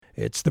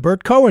It's the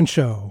Bert Cohen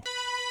Show.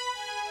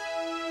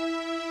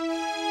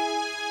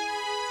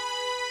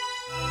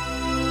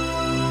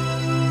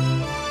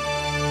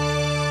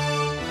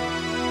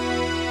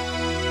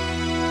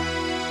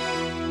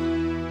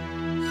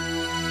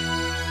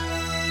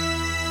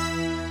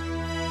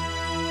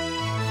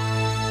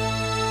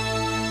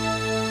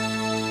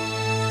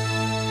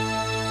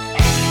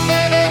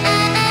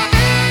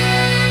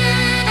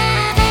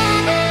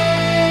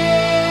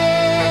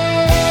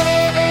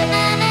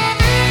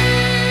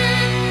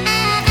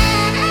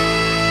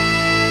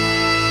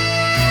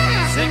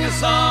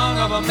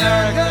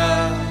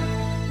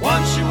 America.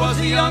 Once she was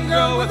a young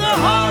girl with her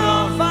heart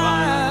on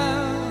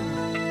fire.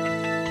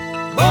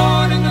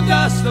 Born in the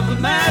dust of the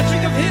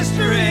magic of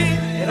history.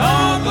 It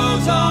all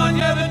goes on,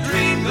 yeah, the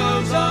dream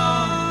goes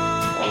on.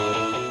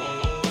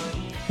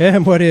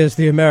 And what is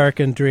the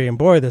American dream?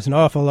 Boy, there's an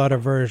awful lot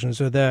of versions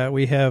of that.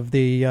 We have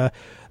the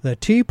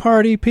Tea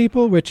Party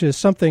people, which is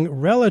something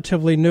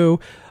relatively new.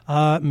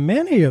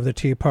 Many of the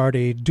Tea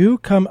Party do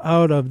come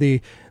out of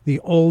the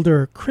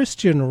older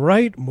Christian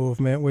right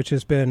movement, which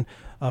has been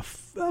a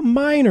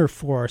minor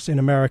force in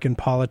American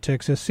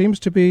politics. It seems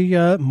to be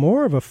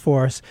more of a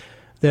force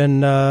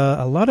than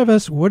a lot of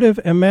us would have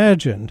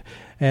imagined.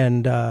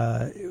 And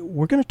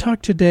we're going to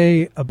talk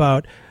today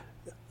about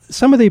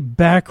some of the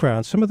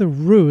background, some of the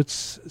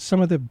roots,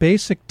 some of the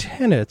basic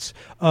tenets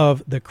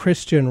of the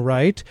Christian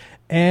right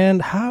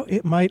and how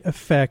it might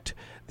affect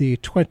the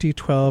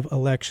 2012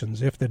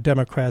 elections, if the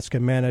Democrats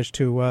can manage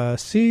to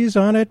seize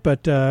on it.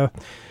 But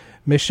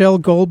Michelle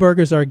Goldberg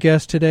is our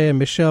guest today. And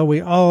Michelle, we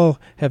all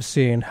have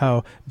seen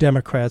how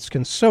Democrats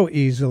can so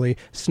easily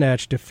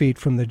snatch defeat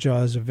from the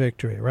jaws of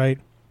victory, right?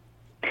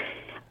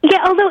 Yeah,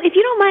 although if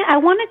you don't mind, I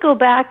want to go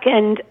back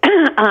and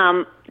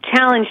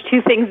challenge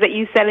two things that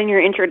you said in your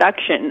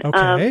introduction.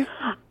 Okay.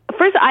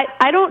 First,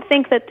 I don't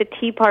think that the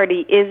Tea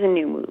Party is a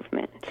new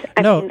movement.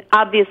 I mean,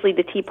 obviously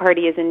the Tea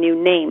Party is a new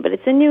name, but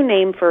it's a new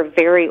name for a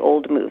very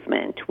old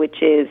movement,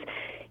 which is,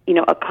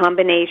 a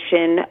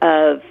combination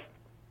of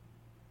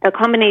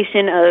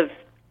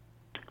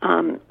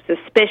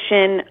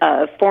suspicion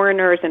of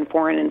foreigners and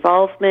foreign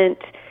involvement,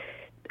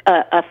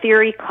 a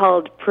theory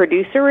called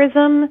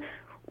producerism,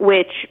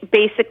 which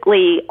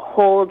basically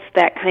holds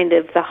that kind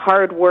of the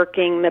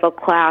hardworking middle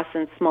class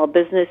and small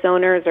business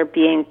owners are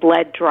being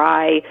bled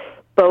dry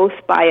both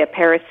by a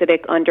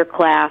parasitic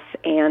underclass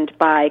and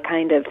by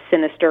kind of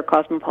sinister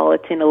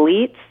cosmopolitan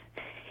elites,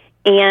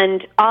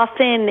 and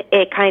often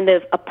a kind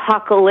of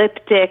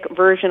apocalyptic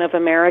version of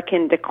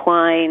American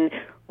decline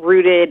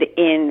rooted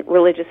in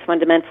religious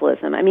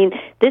fundamentalism. I mean,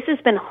 this has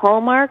been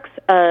hallmarks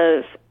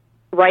of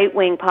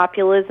right-wing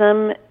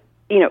populism,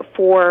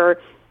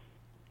 for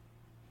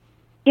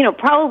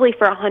probably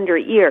for 100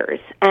 years.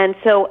 And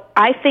so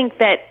I think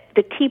that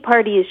the Tea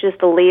Party is just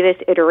the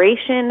latest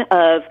iteration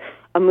of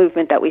a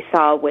movement that we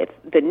saw with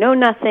the Know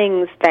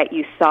Nothings, that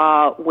you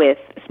saw with,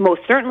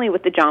 most certainly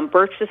with the John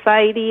Birch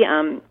Society.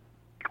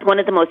 One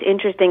of the most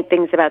interesting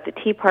things about the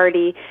Tea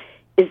Party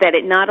is that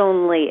it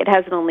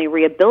hasn't only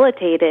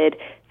rehabilitated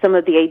some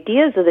of the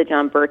ideas of the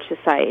John Birch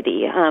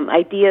Society,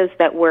 ideas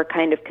that were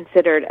kind of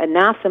considered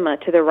anathema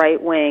to the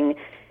right wing,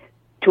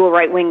 to a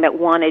right wing that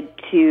wanted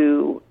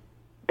to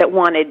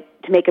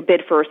make a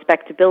bid for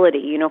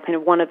respectability. Kind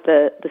of one of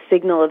the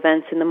signal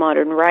events in the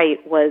modern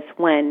right was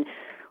when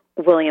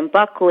William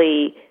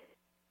Buckley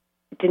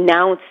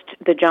denounced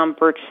the John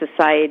Birch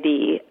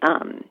Society,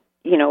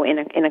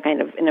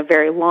 in a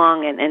very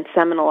long and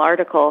seminal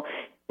article.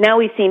 Now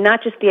we see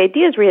not just the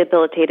ideas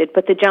rehabilitated,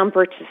 but the John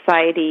Birch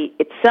Society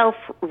itself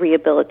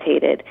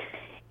rehabilitated.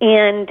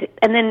 And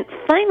then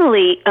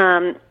finally,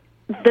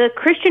 the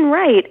Christian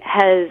right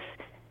has,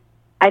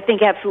 I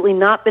think, absolutely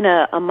not been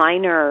a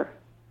minor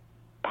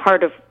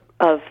part of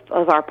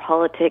our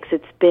politics.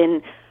 It's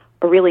been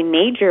a really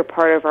major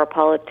part of our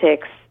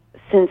politics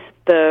since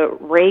the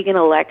Reagan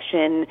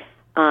election.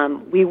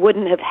 We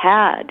wouldn't have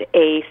had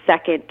a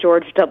second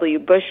George W.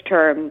 Bush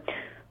term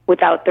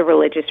without the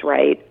religious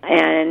right.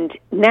 And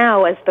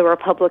now, as the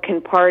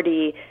Republican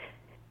Party,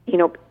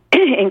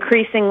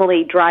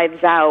 increasingly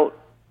drives out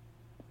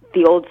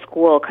the old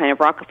school kind of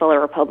Rockefeller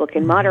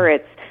Republican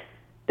moderates,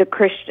 the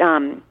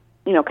Christian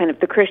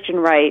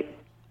right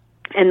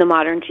and the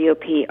modern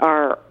GOP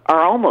are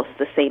almost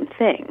the same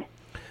thing.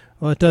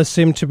 Well, it does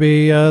seem to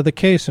be the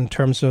case in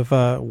terms of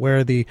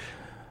where the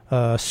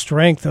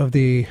strength of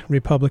the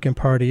Republican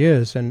Party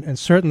is. And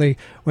certainly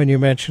when you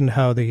mention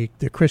how the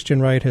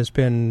Christian right has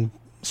been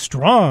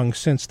strong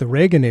since the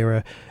Reagan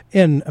era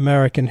in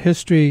American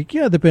history,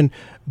 yeah, there have been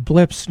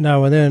blips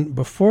now and then.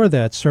 Before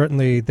that,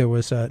 certainly there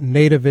was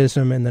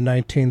nativism in the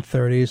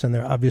 1930s, and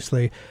there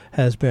obviously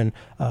has been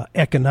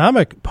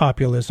economic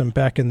populism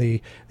back in the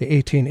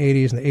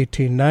 1880s and the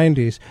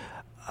 1890s.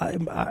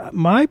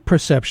 My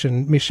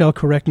perception, Michelle,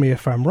 correct me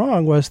if I'm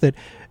wrong, was that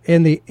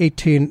in the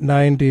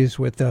 1890s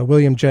with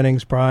William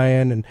Jennings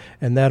Bryan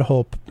and that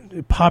whole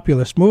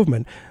populist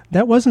movement,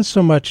 that wasn't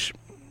so much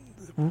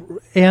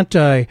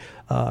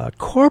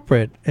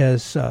anti-corporate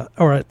as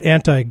or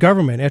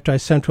anti-government,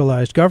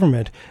 anti-centralized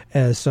government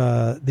as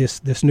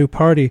this new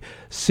party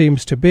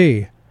seems to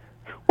be.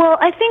 Well,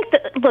 I think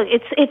that, look,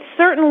 it's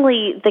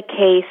certainly the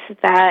case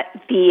that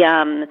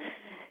the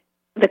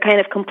kind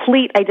of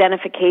complete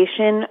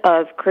identification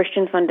of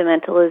Christian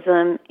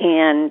fundamentalism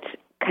and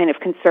kind of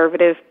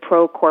conservative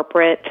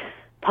pro-corporate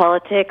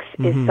politics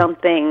is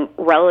something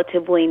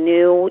relatively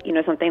new,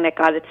 something that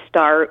got its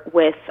start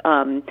with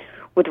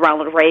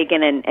Ronald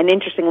Reagan, and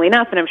interestingly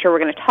enough, and I'm sure we're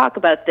going to talk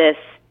about this,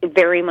 it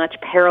very much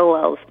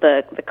parallels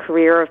the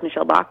career of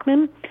Michelle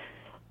Bachmann.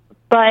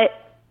 But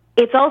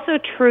it's also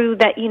true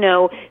that,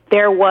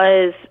 there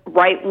was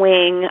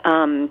right-wing,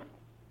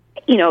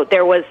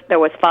 there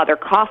was Father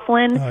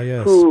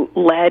Coughlin, who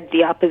led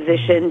the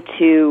opposition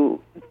to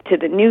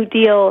the New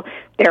Deal.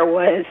 There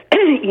was,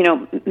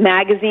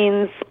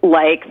 magazines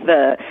like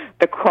the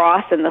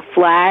Cross and the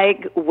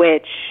Flag,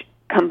 which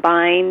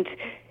combined,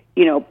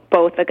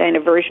 both a kind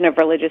of version of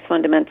religious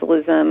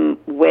fundamentalism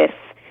with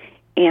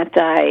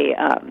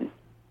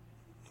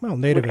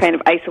with kind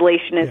of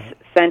isolationist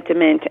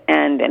sentiment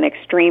and an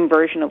extreme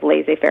version of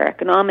laissez-faire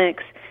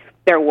economics.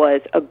 There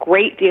was a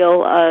great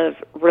deal of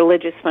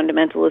religious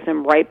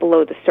fundamentalism right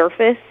below the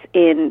surface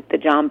in the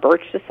John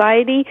Birch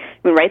Society.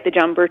 The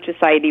John Birch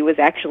Society was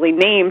actually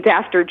named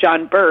after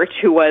John Birch,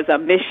 who was a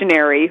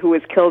missionary who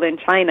was killed in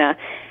China.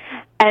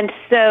 And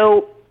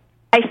so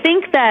I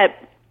think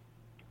that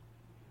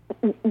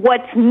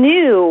what's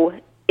new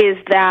is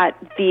that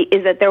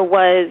there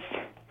was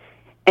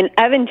an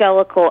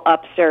evangelical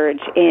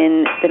upsurge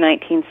in the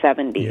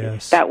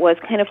 1970s that was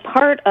kind of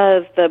part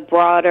of the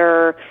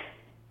broader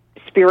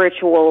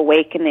spiritual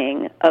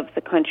awakening of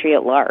the country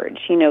at large.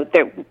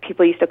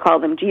 People used to call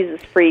them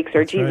Jesus freaks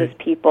or Jesus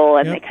people,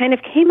 and they kind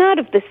of came out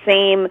of the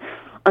same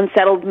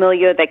unsettled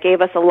milieu that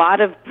gave us a lot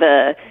of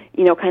the,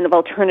 kind of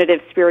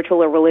alternative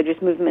spiritual or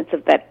religious movements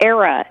of that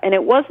era. And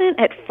it wasn't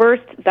at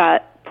first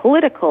that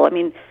political.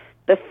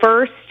 The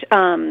first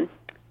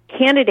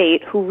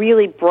candidate who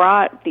really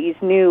brought these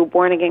new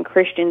born-again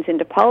Christians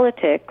into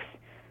politics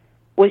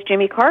was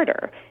Jimmy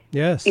Carter.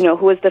 Yes. Who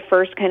was the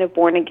first kind of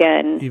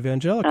born-again...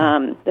 evangelical.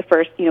 The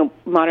first,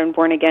 modern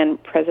born-again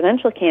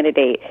presidential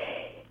candidate.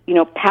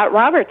 Pat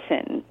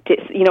Robertson,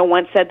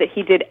 once said that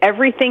he did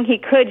everything he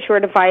could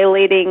short of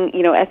violating,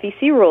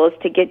 SEC rules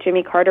to get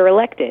Jimmy Carter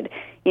elected.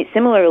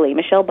 Similarly,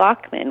 Michelle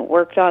Bachmann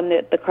worked on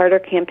the Carter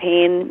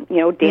campaign,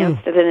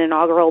 danced at an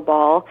inaugural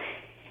ball.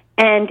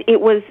 And it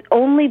was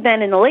only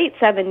then in the late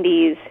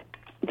 70s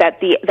that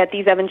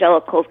these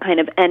evangelicals kind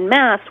of en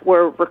masse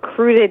were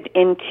recruited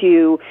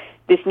into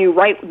this new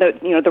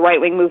the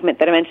right-wing movement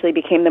that eventually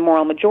became the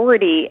moral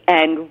majority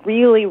and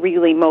really,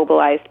 really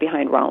mobilized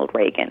behind Ronald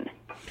Reagan.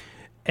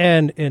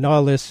 And in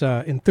all this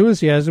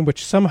enthusiasm,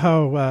 which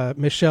somehow,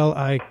 Michelle,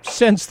 I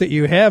sense that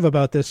you have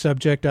about this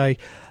subject, I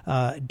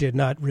did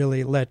not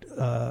really let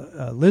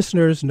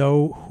listeners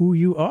know who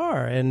you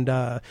are. And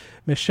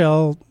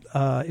Michelle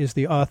is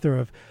the author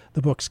of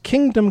the books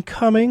Kingdom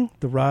Coming,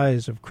 The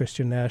Rise of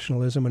Christian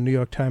Nationalism, a New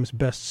York Times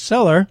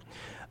bestseller,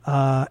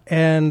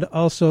 and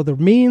also The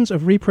Means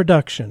of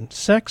Reproduction,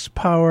 Sex,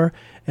 Power,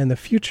 and the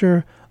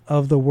Future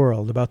of the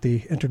World, about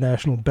the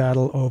international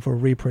battle over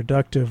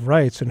reproductive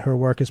rights. And her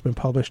work has been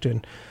published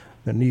in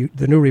the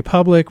New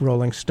Republic,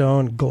 Rolling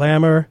Stone,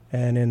 Glamour,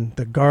 and in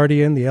The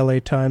Guardian, the LA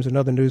Times, and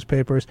other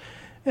newspapers.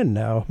 And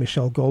now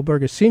Michelle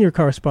Goldberg is senior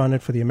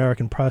correspondent for the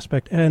American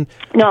Prospect. And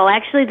no,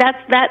 actually,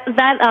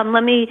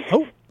 let me...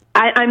 Oh.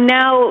 I'm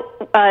now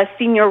a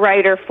senior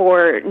writer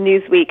for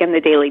Newsweek and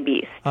the Daily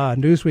Beast.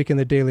 Newsweek and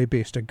the Daily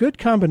Beast. A good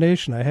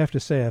combination, I have to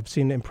say. I've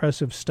seen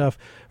impressive stuff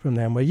from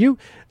them. Well, you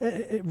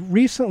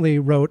recently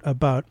wrote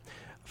about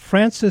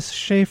Francis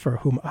Schaeffer,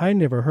 whom I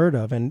never heard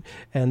of, and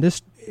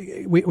this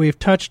we've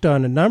touched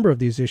on a number of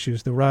these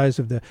issues, the rise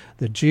of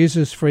the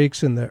Jesus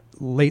freaks in the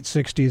late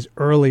 60s,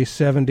 early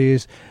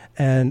 70s,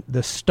 and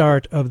the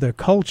start of the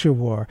culture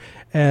war.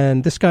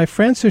 And this guy,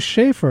 Francis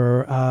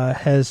Schaeffer,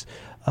 has...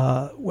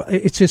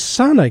 it's his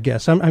son, I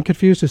guess. I'm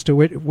confused as to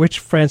which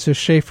Francis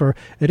Schaeffer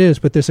it is,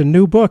 but there's a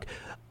new book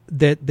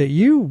that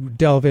you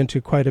delve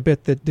into quite a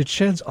bit that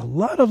sheds a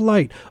lot of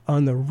light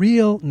on the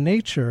real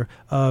nature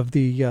of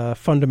the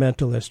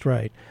fundamentalist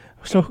right.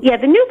 So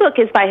the new book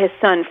is by his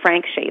son,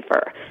 Frank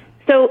Schaeffer.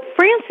 So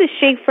Francis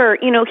Schaeffer,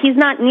 he's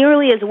not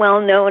nearly as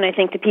well known, I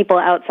think, to people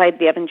outside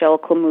the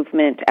evangelical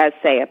movement as,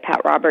 say, a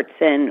Pat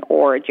Robertson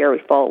or a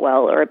Jerry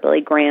Falwell or a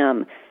Billy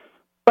Graham.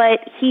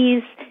 But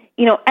he's...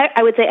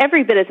 I would say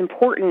every bit as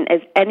important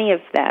as any of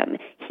them.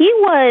 He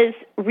was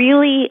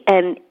really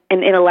an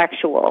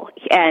intellectual,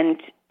 and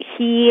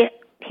he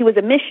was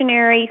a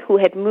missionary who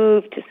had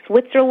moved to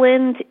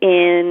Switzerland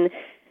in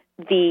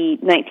the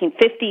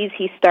 1950s.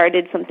 He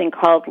started something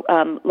called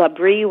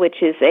L'Abri,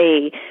 which is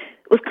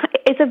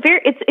it's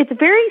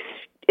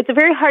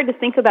very hard to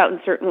think about in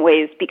certain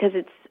ways because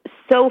it's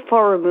so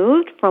far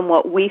removed from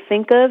what we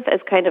think of as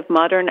kind of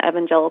modern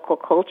evangelical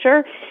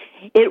culture.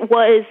 It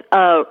was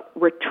a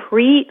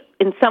retreat,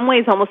 in some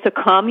ways almost a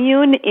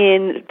commune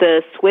in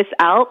the Swiss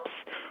Alps,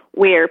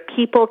 where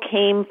people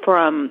came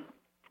from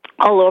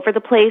all over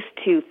the place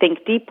to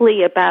think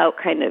deeply about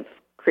kind of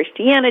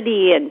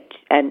Christianity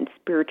and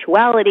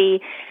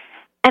spirituality.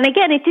 And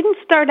again, it didn't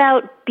start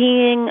out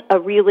being a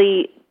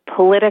really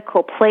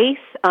political place.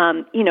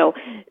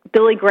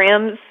 Billy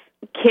Graham's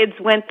kids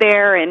went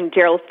there, and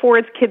Gerald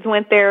Ford's kids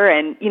went there,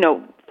 and,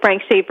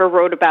 Frank Schaeffer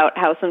wrote about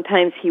how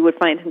sometimes he would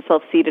find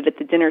himself seated at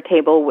the dinner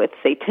table with,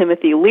 say,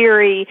 Timothy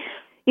Leary,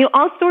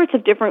 all sorts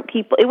of different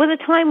people. It was a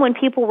time when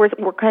people were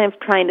kind of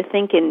trying to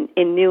think in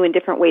new and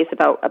different ways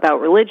about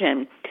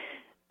religion.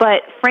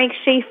 But Francis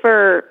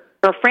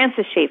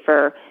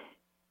Schaeffer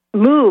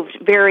moved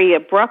very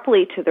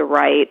abruptly to the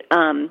right,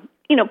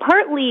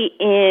 partly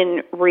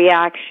in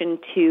reaction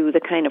to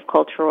the kind of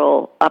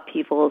cultural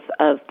upheavals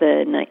of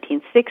the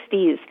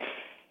 1960s.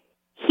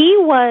 He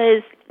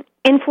was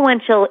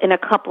influential in a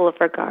couple of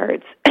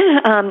regards.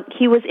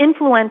 He was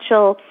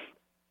influential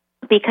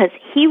because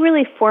he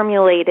really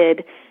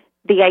formulated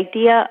the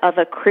idea of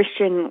a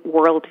Christian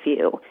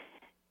worldview.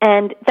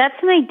 And that's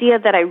an idea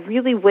that I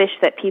really wish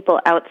that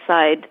people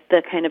outside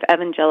the kind of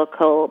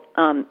evangelical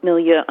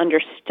milieu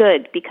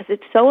understood, because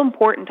it's so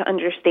important to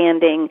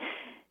understanding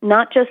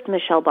not just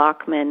Michelle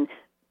Bachmann,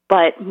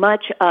 but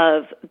much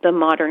of the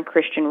modern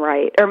Christian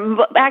right,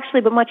 but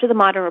much of the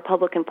modern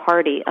Republican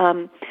Party.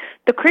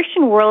 The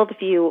Christian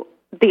worldview,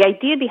 the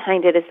idea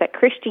behind it is that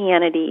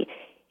Christianity,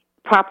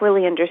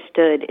 properly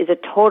understood, is a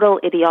total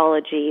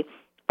ideology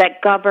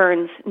that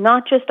governs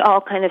not just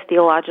all kind of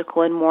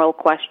theological and moral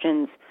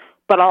questions,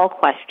 but all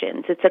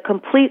questions. It's a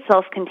complete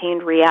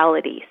self-contained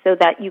reality, so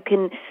that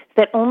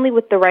that only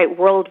with the right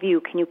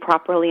worldview can you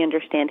properly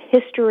understand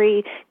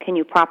history, can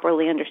you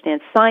properly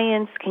understand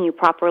science, can you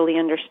properly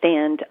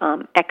understand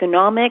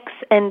economics.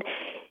 And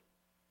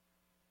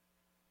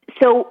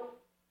so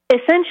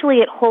essentially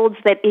it holds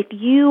that if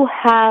you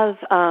have,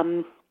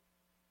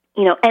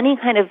 any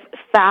kind of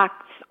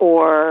facts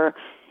or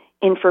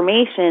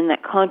information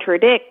that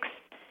contradicts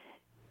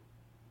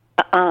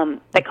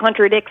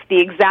the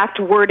exact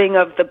wording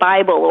of the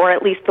Bible, or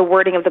at least the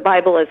wording of the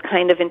Bible as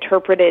kind of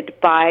interpreted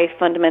by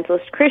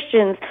fundamentalist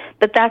Christians,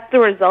 that's the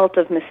result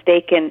of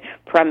mistaken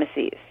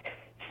premises.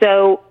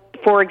 So,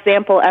 for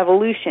example,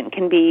 evolution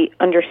can be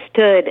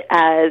understood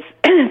as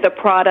the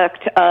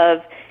product of,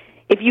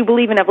 if you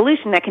believe in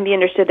evolution, that can be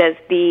understood as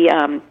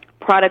the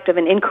product of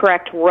an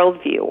incorrect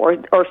worldview,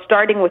 or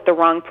starting with the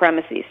wrong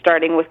premises,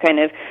 starting with kind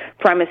of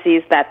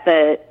premises that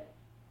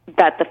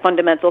the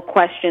fundamental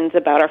questions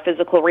about our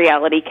physical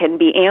reality can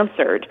be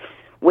answered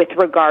with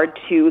regard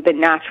to the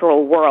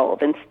natural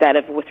world instead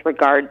of with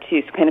regard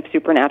to kind of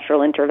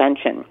supernatural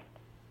intervention.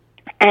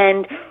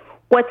 And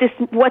what this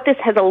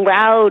has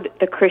allowed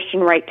the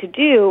Christian right to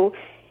do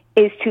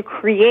is to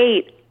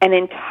create an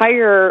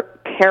entire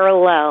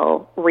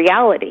parallel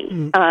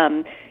reality.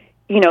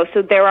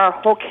 So there are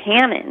whole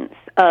canons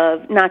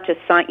of not just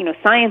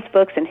science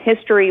books and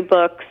history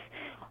books.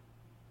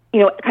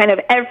 Kind of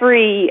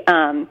every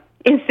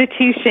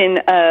institution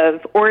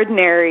of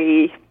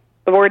ordinary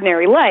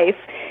life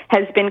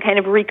has been kind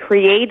of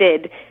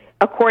recreated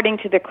according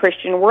to the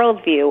Christian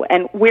worldview.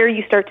 And where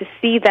you start to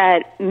see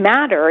that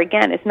matter,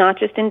 again, is not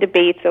just in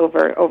debates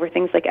over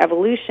things like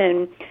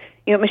evolution.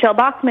 Michelle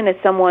Bachmann is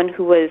someone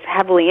who was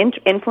heavily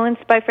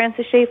influenced by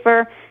Francis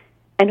Schaeffer,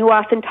 and who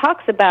often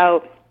talks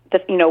about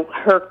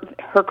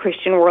her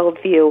Christian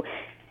worldview.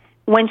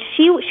 When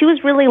she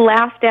was really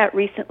laughed at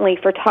recently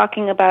for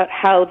talking about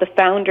how the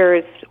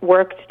founders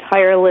worked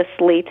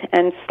tirelessly to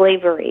end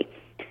slavery,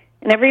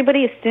 and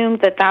everybody assumed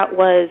that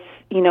was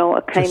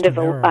a kind of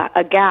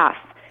a gaffe.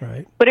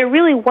 Right. But it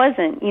really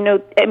wasn't.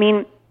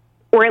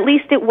 Or at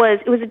least it was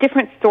a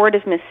different sort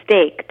of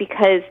mistake,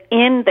 because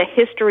in the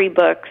history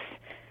books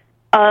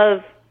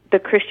of the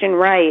Christian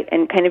right,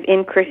 and kind of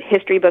in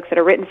history books that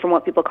are written from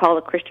what people call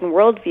the Christian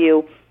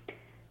worldview,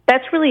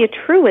 that's really a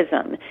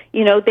truism.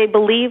 They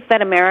believe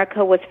that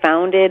America was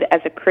founded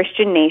as a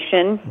Christian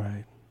nation,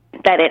 right,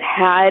 that it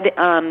had,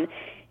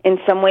 in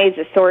some ways,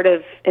 a sort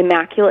of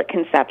immaculate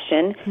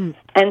conception.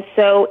 And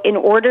so in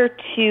order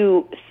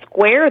to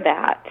square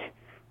that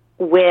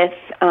with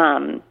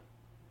the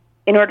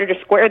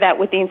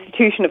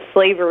institution of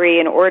slavery,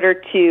 in order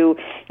to,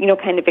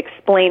 kind of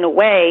explain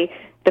away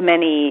the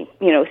many,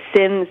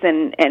 sins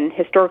and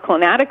historical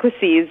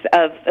inadequacies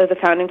of the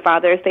Founding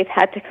Fathers, they've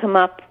had to come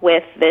up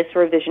with this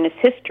revisionist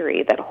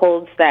history that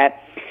holds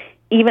that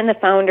even the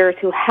founders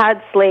who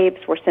had slaves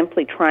were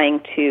simply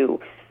trying to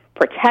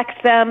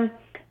protect them.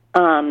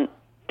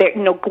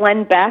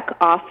 Glenn Beck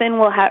often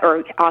will have,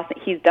 or often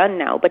he's done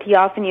now, but he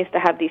often used to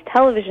have these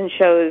television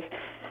shows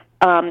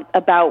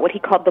about what he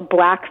called the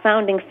Black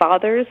Founding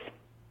Fathers,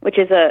 which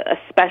is a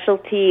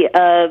specialty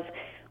of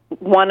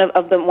one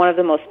of the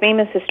most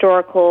famous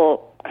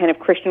historical kind of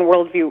Christian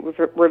worldview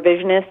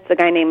revisionists, a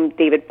guy named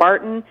David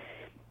Barton.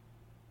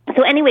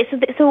 So anyway,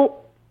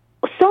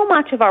 so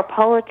much of our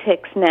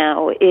politics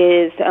now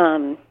is,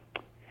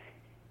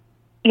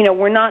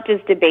 we're not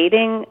just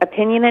debating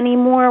opinion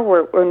anymore.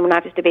 We're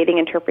not just debating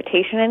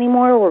interpretation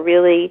anymore. We're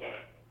really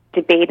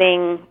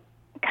debating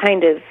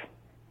kind of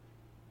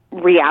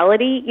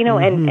reality,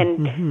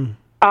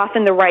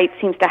 often the right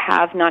seems to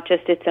have not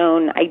just its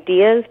own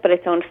ideas, but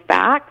its own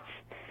facts.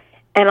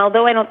 And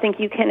although I don't think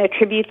you can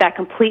attribute that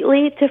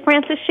completely to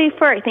Francis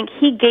Schaeffer, I think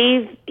he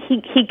gave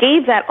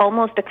that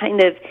almost a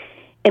kind of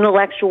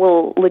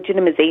intellectual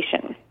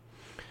legitimization.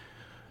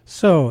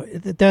 So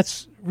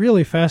that's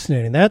really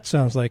fascinating. That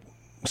sounds like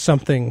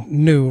something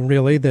new,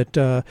 really,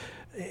 that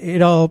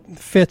it all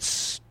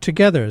fits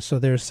together. So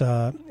there's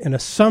an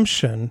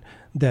assumption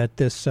that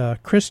this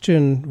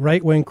Christian,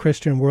 right-wing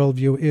Christian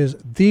worldview is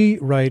the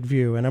right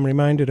view. And I'm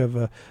reminded of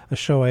a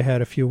show I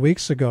had a few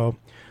weeks ago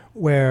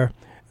where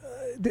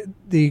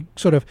the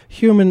sort of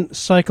human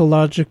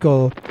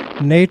psychological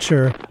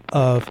nature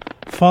of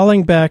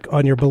falling back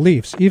on your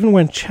beliefs, even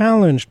when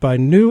challenged by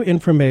new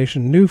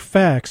information, new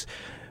facts,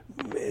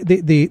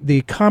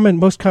 the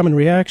most common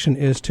reaction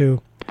is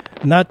to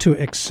not to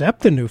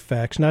accept the new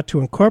facts, not to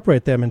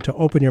incorporate them and to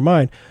open your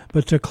mind,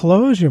 but to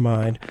close your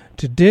mind,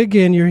 to dig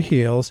in your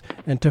heels,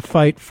 and to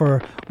fight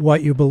for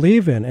what you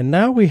believe in. And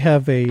now we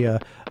have a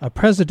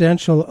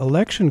presidential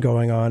election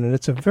going on, and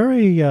it's a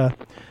very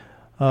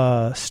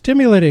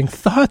stimulating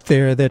thought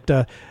there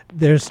that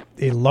there's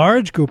a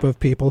large group of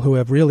people who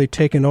have really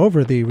taken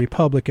over the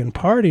Republican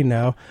Party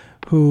now,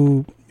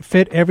 who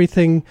fit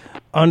everything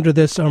under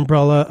this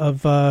umbrella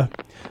of a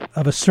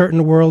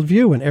certain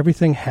worldview, and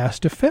everything has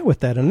to fit with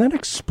that. And that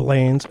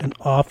explains an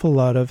awful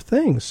lot of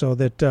things. So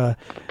that,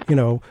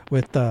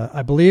 with,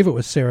 I believe it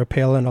was Sarah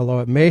Palin, although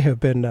it may have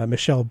been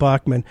Michelle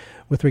Bachmann,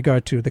 with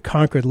regard to the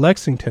Concord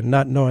Lexington,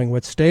 not knowing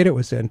what state it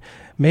was in.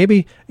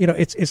 Maybe,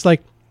 it's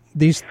like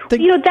these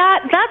things.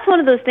 That's one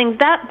of those things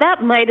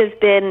that might have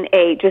been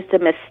just a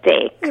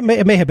mistake.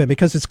 It may have been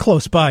because it's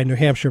close by, New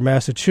Hampshire,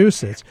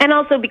 Massachusetts, and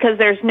also because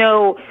there's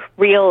no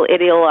real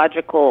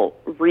ideological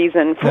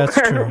reason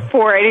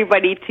for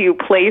anybody to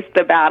place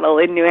the battle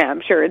in New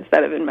Hampshire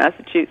instead of in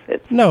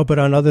Massachusetts. No, but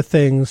on other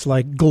things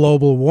like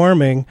global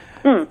warming,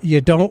 you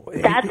don't.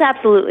 That's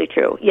absolutely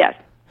true. Yes.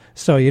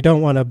 So you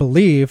don't want to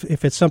believe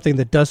if it's something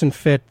that doesn't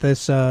fit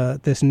this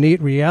neat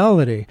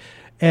reality.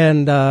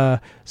 And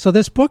so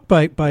this book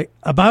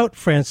about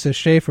Francis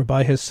Schaeffer,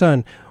 by his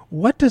son,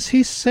 what does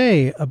he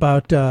say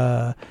about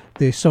the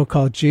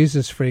so-called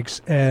Jesus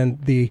freaks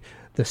and the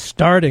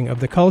starting of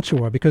the culture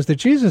war? Because the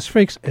Jesus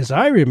freaks, as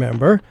I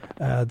remember,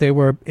 they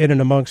were in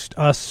and amongst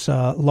us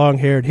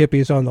long-haired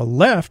hippies on the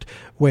left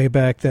way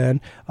back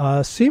then,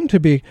 seemed to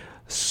be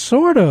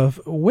sort of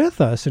with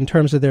us in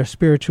terms of their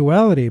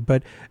spirituality.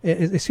 But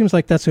it seems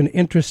like that's an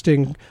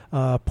interesting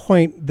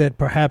point that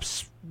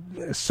perhaps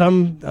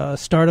some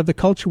start of the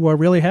culture war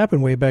really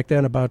happened way back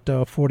then, about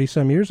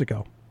 40-some years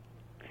ago.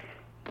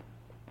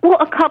 Well,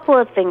 a couple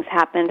of things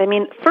happened. I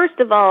mean, first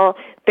of all,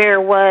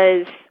 there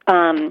was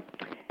a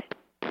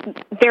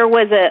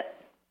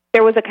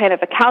kind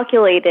of a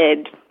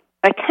calculated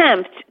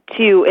attempt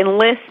to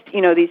enlist,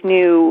 these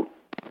new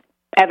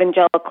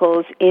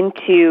evangelicals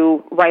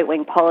into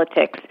right-wing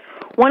politics.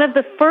 One of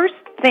the first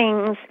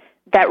things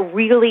that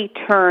really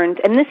turned,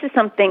 and this is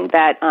something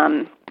that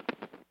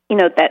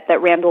that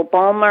Randall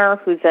Ballmer,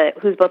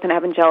 who's both an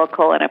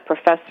evangelical and a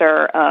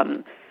professor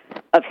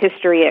of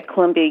history at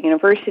Columbia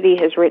University,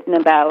 has written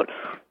about.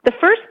 The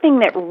first thing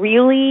that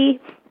really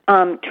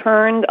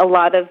turned a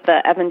lot of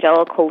the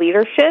evangelical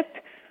leadership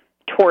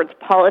towards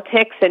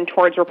politics and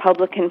towards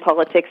Republican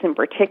politics in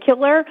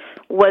particular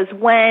was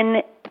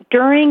when,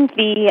 during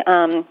the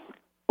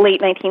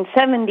late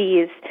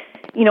 1970s,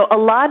 a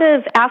lot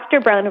of, after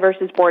Brown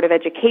versus Board of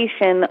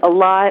Education, a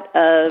lot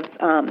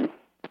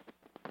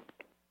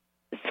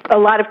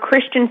of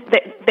Christians,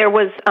 there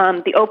was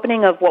the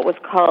opening of what was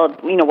called,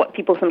 what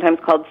people sometimes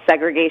called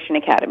segregation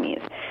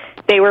academies.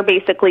 They were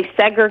basically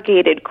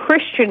segregated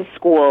Christian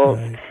schools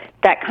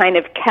that kind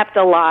of kept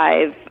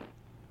alive,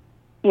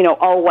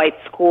 all white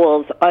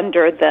schools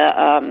under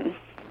the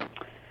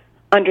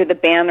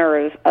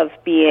banner of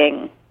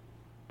being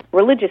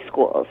religious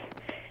schools.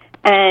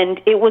 And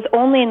it was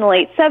only in the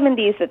late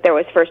 70s that there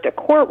was first a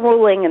court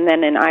ruling and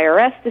then an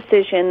IRS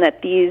decision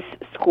that these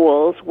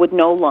schools would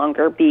no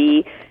longer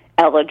be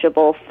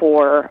eligible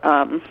for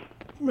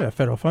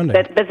federal funding.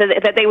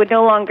 That they would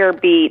no longer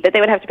be, that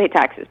they would have to pay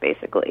taxes,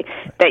 basically.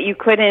 Right. That you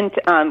couldn't,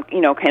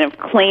 kind of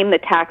claim the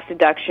tax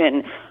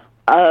deduction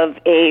of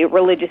a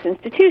religious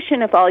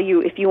institution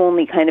if you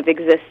only kind of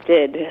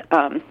existed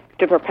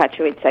to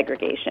perpetuate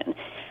segregation.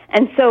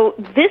 And so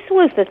this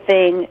was the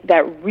thing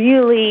that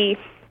really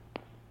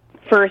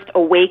first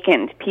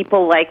awakened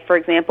people like, for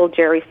example,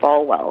 Jerry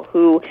Falwell,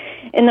 who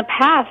in the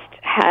past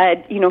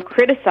had,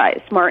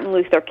 criticized Martin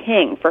Luther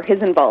King for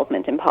his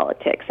involvement in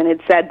politics and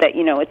had said that,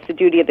 it's the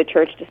duty of the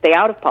church to stay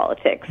out of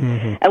politics,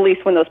 at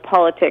least when those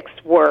politics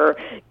were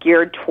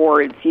geared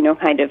towards,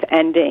 kind of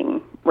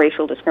ending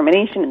racial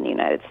discrimination in the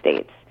United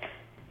States.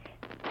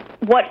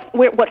 What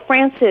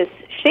Francis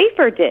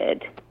Schaeffer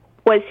did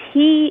was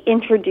he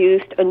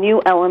introduced a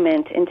new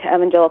element into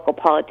evangelical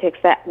politics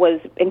that was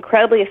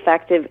incredibly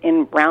effective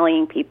in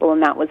rallying people,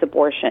 and that was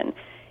abortion.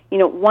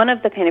 One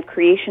of the kind of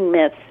creation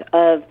myths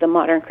of the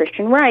modern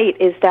Christian right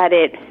is that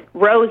it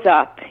rose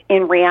up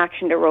in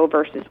reaction to Roe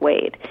versus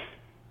Wade.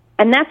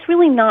 And that's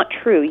really not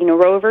true.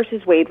 Roe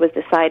versus Wade was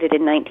decided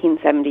in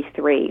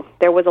 1973.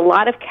 There was a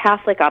lot of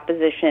Catholic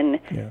opposition,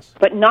 yes,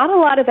 but not a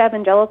lot of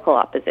evangelical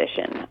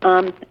opposition.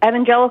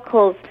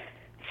 Evangelicals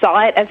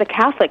saw it as a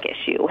Catholic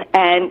issue.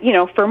 And,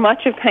 for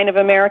much of kind of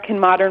American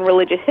modern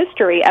religious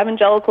history,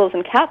 evangelicals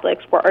and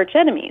Catholics were arch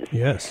enemies.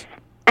 yes.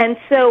 And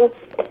so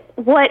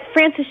what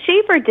Francis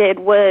Schaeffer did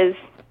was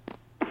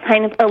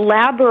kind of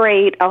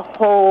elaborate a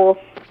whole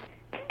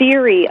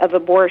theory of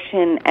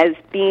abortion as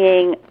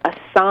being a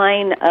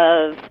sign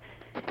of,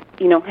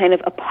 kind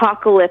of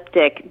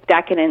apocalyptic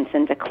decadence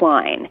and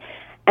decline.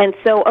 And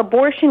so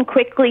abortion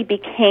quickly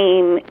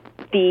became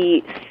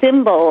the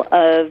symbol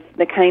of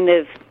the kind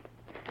of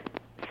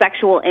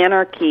sexual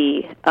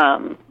anarchy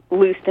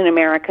loosed in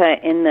America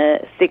in the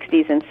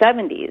 60s and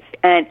 70s,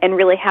 and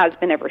really has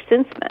been ever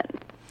since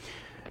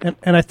then.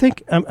 And I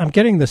think I'm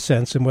getting the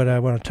sense, and what I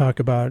want to talk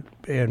about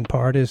in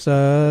part is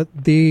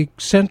the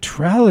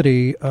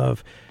centrality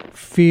of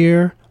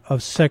fear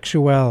of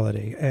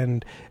sexuality.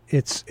 And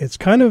it's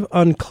kind of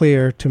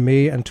unclear to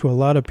me and to a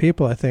lot of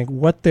people, I think,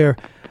 what their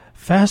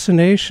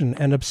fascination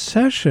and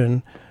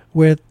obsession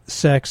with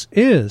sex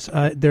is.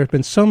 There have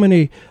been so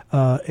many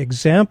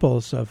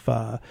examples of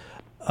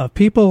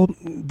people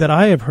that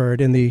I have heard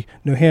in the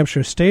New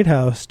Hampshire State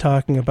House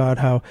talking about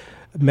how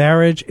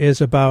marriage is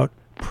about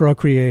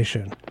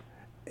procreation,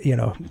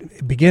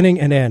 beginning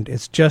and end.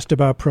 It's just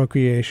about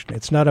procreation.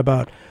 It's not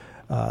about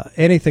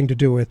anything to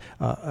do with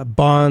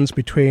bonds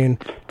between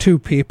two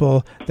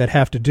people that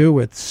have to do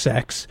with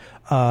sex.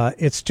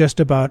 It's just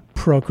about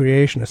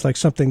procreation. It's like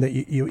something that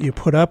you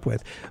put up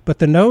with. But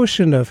the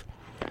notion of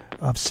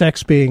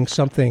sex being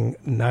something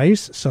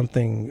nice,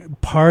 something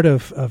part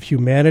of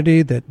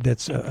humanity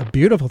that's a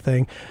beautiful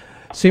thing,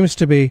 seems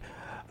to be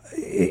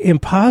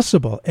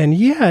impossible. And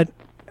yet,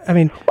 I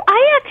mean,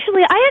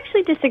 I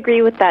actually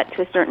disagree with that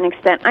to a certain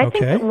extent. I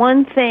think that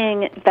one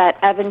thing that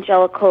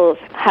evangelicals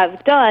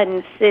have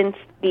done since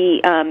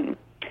the,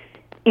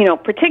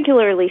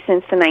 particularly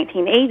since the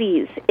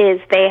 1980s, is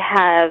they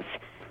have,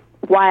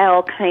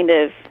 while kind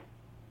of,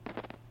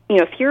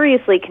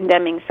 furiously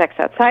condemning sex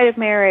outside of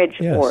marriage,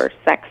 yes, or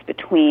sex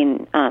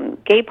between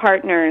gay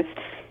partners,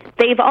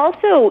 they've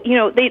also,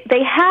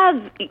 they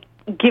have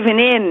given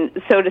in,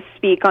 so to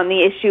speak, on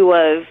the issue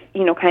of,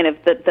 kind of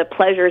the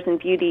pleasures and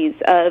beauties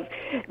of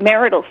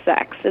marital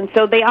sex. And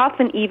so they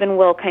often even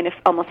will kind of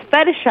almost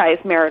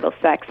fetishize marital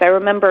sex. I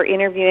remember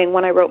interviewing,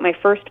 when I wrote my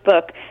first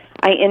book,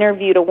 I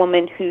interviewed a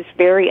woman who's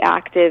very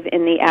active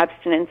in the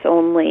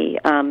abstinence-only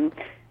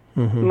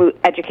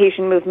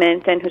education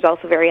movement, and who's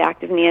also very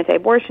active in the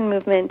anti-abortion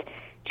movement.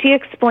 She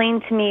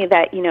explained to me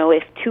that,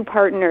 if two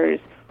partners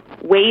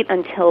wait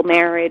until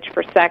marriage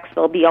for sex,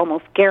 they'll be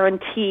almost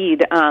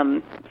guaranteed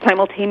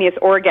simultaneous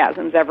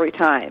orgasms every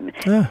time.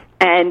 Yeah.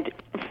 And,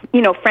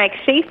 Frank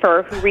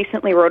Schaeffer, who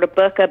recently wrote a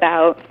book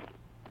about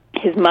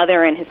his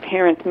mother and his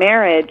parents'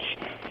 marriage,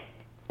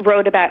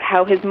 wrote about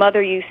how his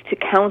mother used to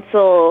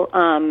counsel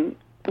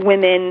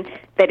women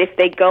that if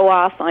they go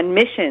off on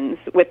missions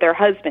with their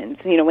husbands,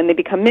 when they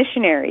become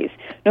missionaries,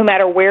 no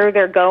matter where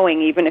they're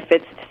going, even if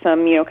it's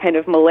some, kind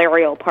of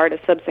malarial part of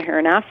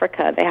sub-Saharan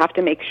Africa, they have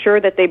to make sure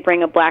that they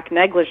bring a black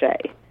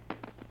negligee.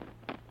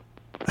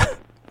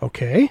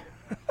 Okay.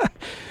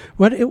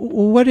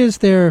 What is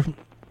there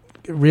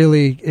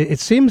really? It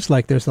seems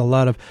like there's a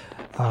lot of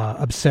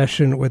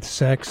obsession with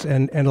sex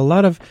and a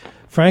lot of,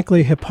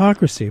 frankly,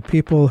 hypocrisy.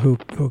 People who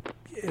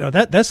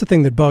that's the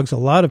thing that bugs a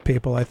lot of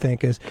people, I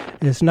think, is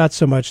not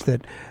so much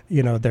that,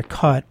 they're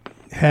caught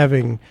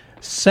having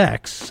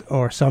sex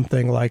or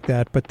something like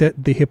that, but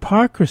the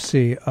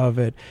hypocrisy of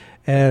it.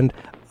 And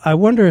I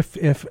wonder if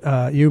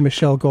you,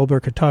 Michelle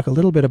Goldberg, could talk a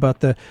little bit about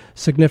the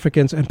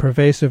significance and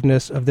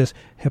pervasiveness of this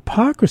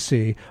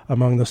hypocrisy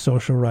among the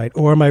social right.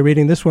 Or am I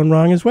reading this one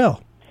wrong as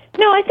well?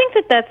 No, I think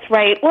that that's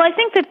right. Well, I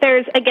think that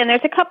there's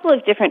a couple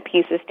of different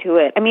pieces to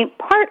it. I mean,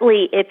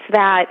 partly it's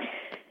that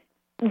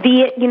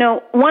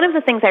one of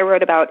the things I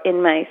wrote about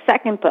in my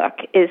second book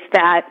is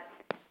that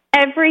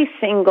every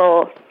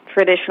single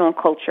traditional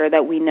culture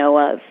that we know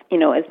of,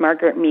 as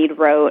Margaret Mead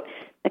wrote,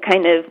 the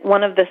kind of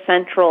one of the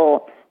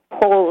central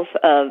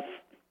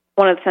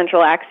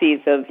axes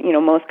of,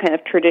 most kind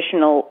of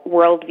traditional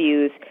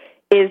worldviews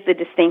is the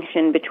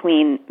distinction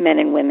between men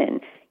and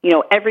women.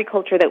 Every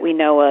culture that we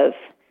know of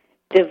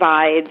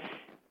divides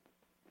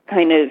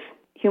kind of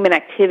human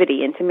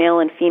activity into male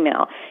and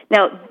female.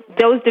 Now,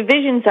 those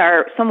divisions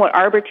are somewhat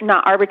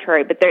not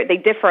arbitrary, but they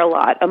differ a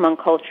lot among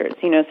cultures,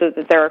 so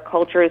that there are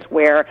cultures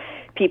where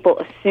people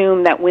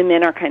assume that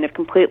women are kind of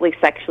completely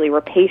sexually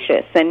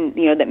rapacious and,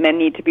 that men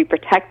need to be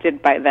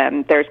protected by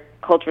them. There's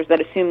cultures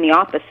that assume the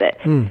opposite.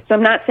 So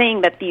I'm not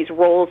saying that these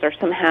roles are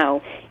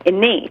somehow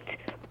innate,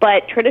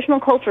 but traditional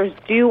cultures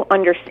do,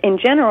 in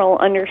general,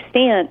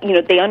 understand,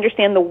 they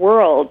understand the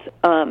world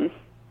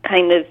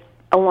kind of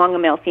along a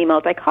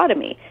male-female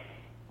dichotomy.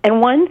 And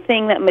one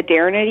thing that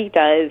modernity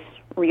does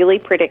really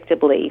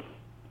predictably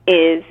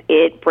is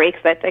it breaks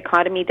that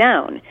dichotomy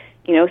down.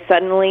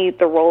 Suddenly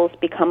the roles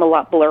become a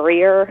lot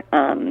blurrier.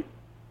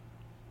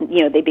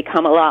 They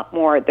become a lot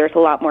more, there's a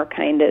lot more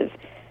kind of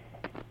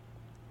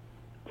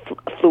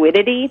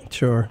fluidity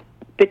Sure.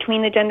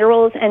 between the gender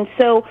roles. And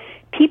so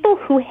people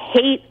who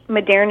hate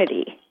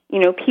modernity,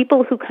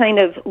 people who kind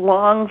of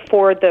long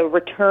for the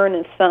return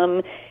of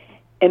some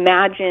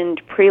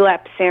imagined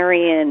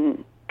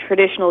prelapsarian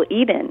traditional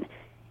Eden,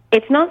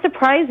 it's not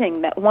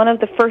surprising that one of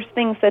the first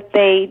things that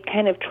they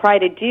kind of try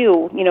to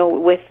do,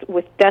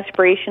 with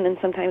desperation and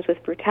sometimes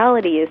with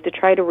brutality, is to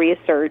try to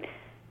reassert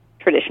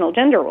traditional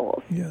gender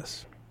roles.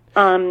 Yes.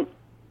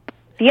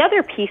 The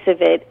other piece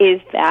of it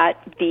is that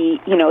the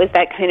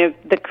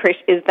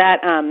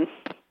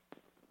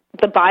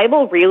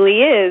Bible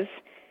really is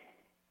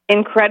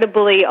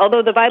incredibly,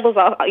 although the Bible's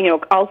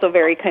also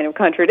very kind of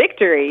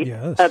contradictory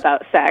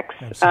about sex.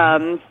 It's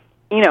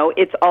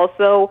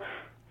also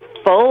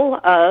full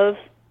of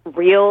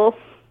real,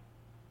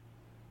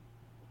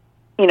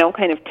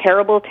 kind of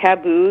terrible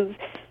taboos,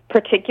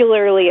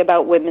 particularly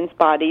about women's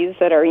bodies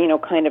that are,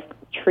 kind of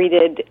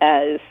treated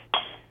as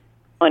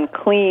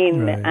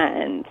unclean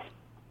and,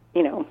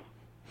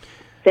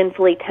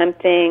 sinfully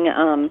tempting.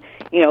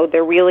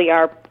 There really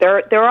are,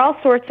 there are all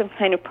sorts of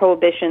kind of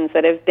prohibitions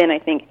that have been, I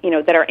think,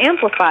 that are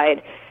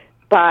amplified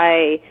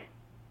by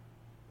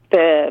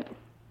the,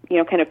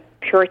 kind of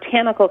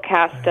puritanical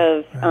cast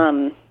of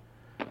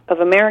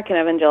American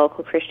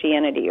evangelical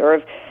Christianity, or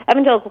of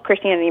evangelical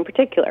Christianity in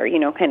particular,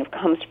 kind of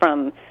comes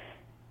from,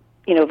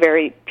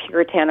 very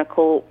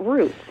puritanical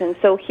roots. And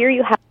so here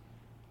you have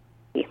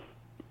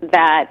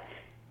that.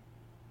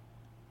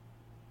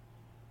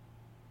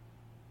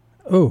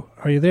 Oh,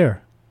 are you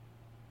there?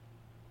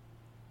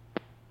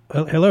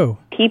 Hello?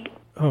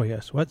 Oh,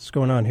 yes. What's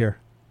going on here?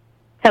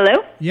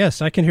 Hello?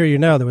 Yes, I can hear you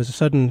now. There was a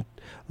sudden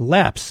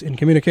lapse in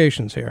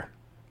communications here.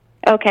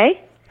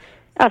 Okay.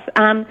 Yes.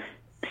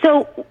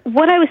 So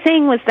what I was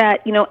saying was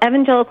that,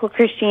 evangelical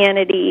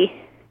Christianity,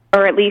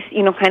 or at least,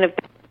 kind of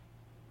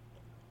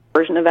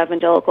version of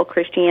evangelical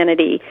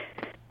Christianity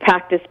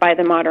practiced by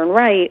the modern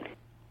right,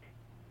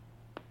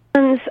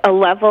 a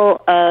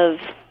level of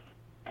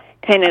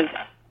kind of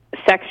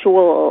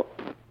sexual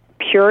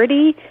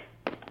purity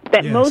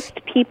that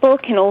most people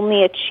can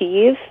only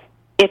achieve,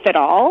 if at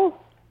all,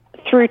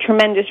 through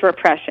tremendous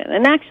repression,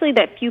 and actually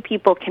that few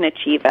people can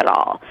achieve at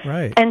all.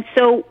 Right. And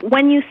so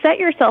when you set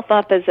yourself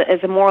up as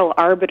a moral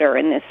arbiter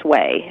in this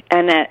way,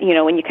 and that,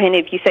 when you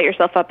set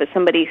yourself up as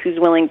somebody who's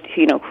willing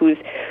to,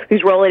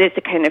 whose role it is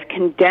to kind of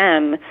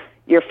condemn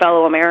your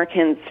fellow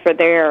Americans for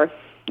their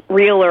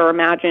real or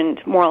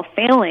imagined moral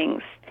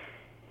failings,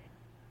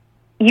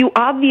 you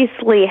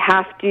obviously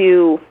have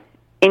to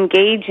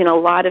engage in a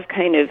lot of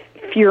kind of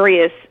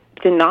furious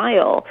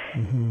denial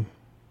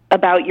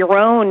about your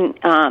own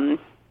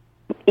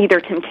either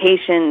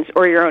temptations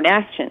or your own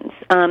actions.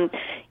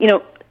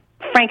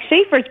 Frank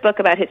Schaeffer's book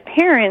about his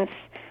parents,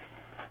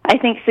 I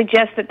think,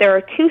 suggests that there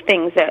are two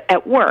things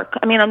at work.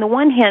 I mean, on the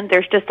one hand,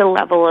 there's just a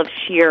level of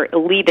sheer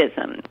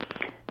elitism,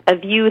 a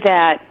view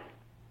that,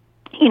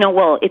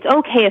 it's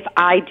okay if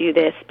I do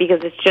this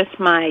because it's just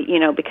my,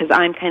 because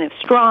I'm kind of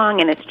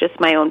strong and it's just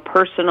my own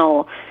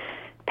personal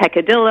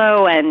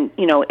peccadillo, and,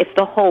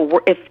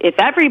 if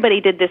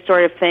everybody did this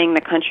sort of thing,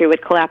 the country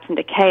would collapse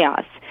into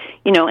chaos,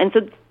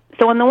 and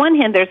so on the one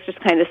hand, there's just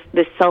kind of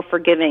this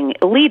self-forgiving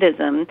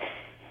elitism,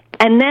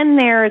 and then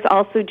there's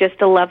also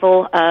just a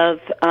level of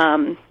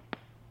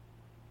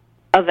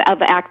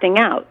acting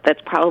out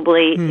that's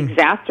probably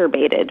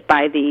exacerbated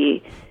by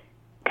the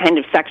kind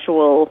of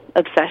sexual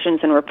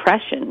obsessions and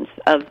repressions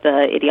of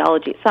the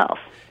ideology itself.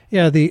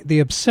 Yeah, the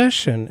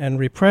obsession and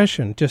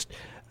repression, just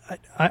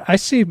I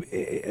see,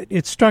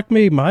 it struck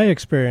me, my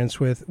experience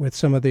with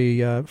some of the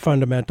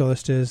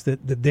fundamentalists is that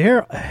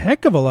they're a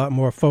heck of a lot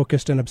more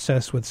focused and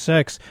obsessed with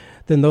sex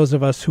than those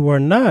of us who are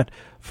not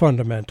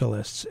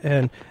fundamentalists.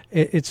 And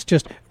it's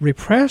just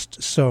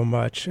repressed so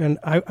much. And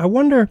I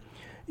wonder,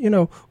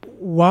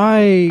 why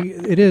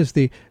it is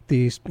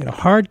these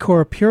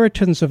hardcore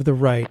Puritans of the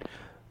right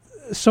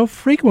so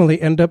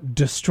frequently end up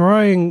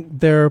destroying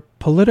their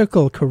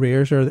political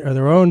careers or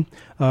their own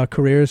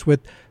careers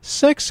with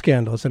sex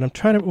scandals. And I'm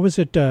trying to, was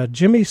it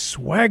Jimmy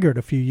Swaggart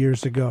a few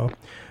years ago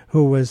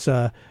who was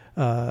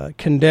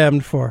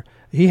condemned for,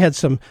 he had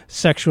some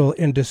sexual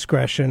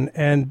indiscretion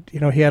and,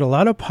 he had a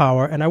lot of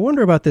power. And I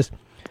wonder about this,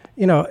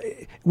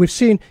 we've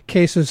seen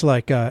cases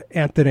like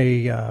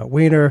Anthony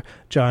Weiner,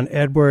 John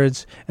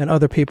Edwards, and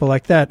other people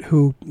like that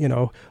who,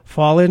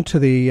 fall into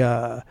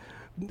the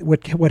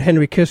what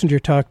Henry Kissinger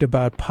talked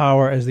about,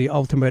 power as the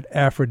ultimate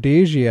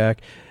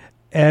aphrodisiac.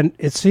 And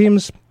it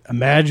seems,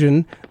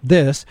 imagine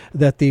this,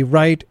 that the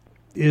right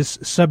is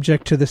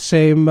subject to the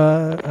same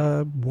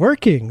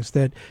workings,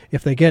 that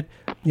if they get,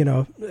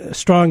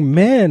 strong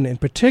men in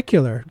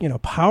particular,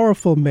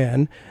 powerful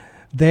men,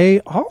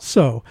 they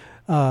also,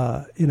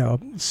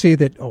 see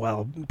that,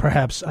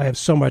 perhaps I have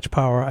so much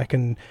power, I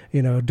can,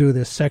 do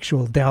this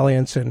sexual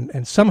dalliance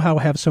and somehow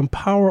have some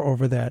power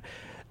over that.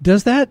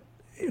 Does that,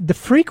 the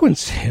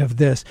frequency of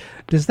this,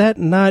 does that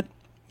not,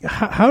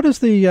 how does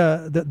how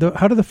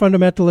do the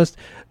fundamentalists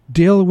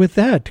deal with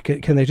that?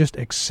 Can they just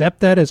accept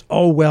that as,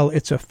 oh, well,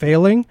 it's a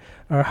failing?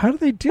 Or how do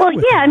they deal with it?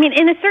 Well, yeah, I mean,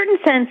 in a certain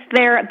sense,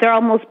 they're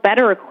almost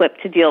better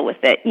equipped to deal with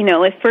it. You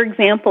know, if, for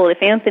example,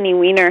 if Anthony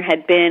Weiner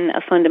had been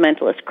a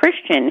fundamentalist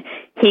Christian,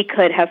 he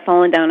could have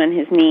fallen down on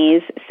his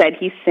knees, said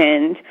he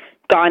sinned,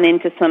 gone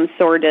into some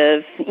sort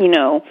of, you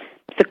know,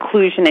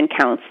 seclusion and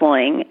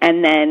counseling,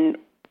 and then,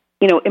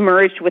 you know,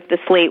 emerged with the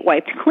slate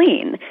wiped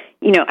clean.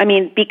 You know, I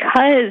mean,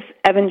 because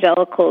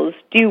evangelicals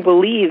do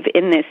believe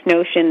in this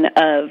notion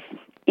of,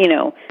 you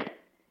know,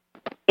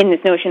 in this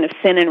notion of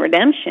sin and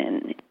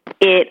redemption,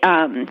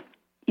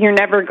 you're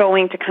never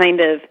going to kind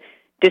of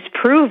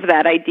disprove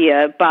that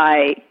idea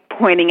by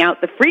pointing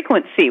out the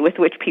frequency with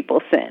which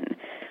people sin.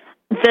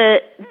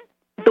 The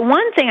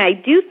one thing I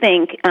do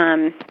think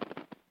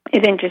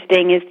is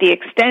interesting is the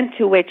extent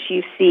to which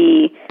you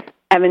see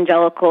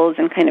evangelicals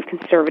and kind of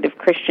conservative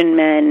Christian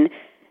men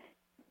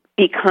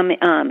become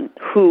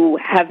who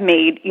have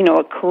made, you know,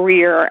 a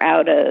career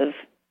out of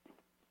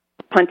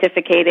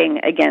pontificating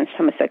against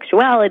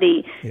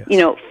homosexuality, yes, you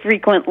know,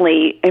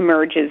 frequently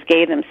emerge as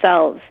gay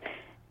themselves.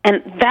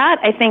 And that,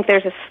 I think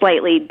there's a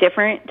slightly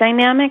different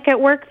dynamic at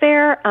work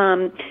there.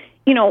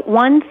 You know,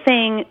 one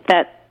thing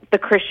that the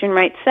Christian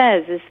right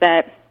says is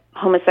that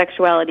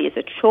homosexuality is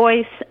a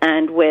choice,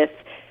 and with,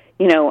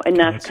 you know,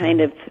 enough kind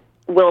of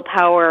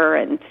willpower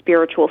and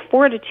spiritual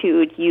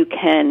fortitude, you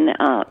can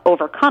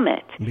overcome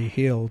it. Be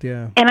healed,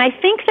 yeah. And I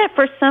think that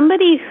for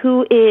somebody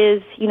who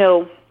is, you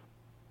know,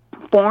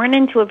 born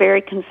into a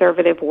very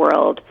conservative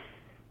world,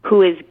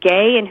 who is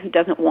gay and who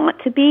doesn't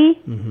want to be,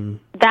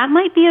 that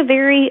might be a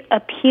very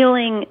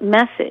appealing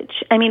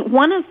message. I mean,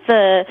 one of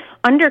the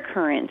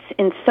undercurrents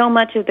in so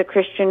much of the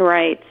Christian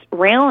right's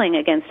railing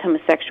against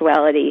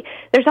homosexuality,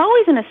 there's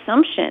always an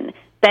assumption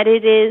that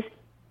it is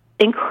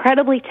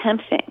incredibly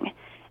tempting,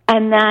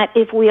 and that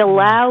if we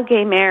allow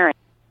gay marriage...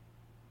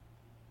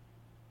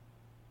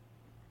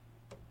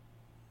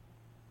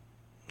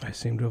 I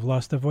seem to have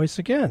lost the voice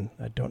again.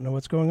 I don't know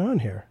what's going on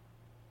here.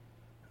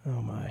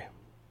 Oh, my.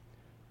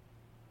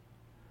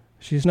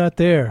 She's not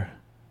there.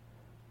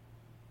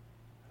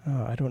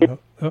 Oh, I don't know.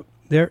 Oh,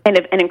 there. Kind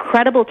of an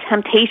incredible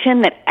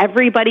temptation that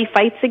everybody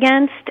fights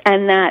against,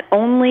 and that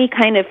only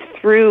kind of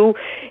through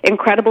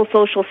incredible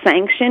social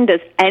sanction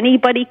does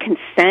anybody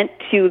consent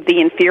to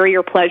the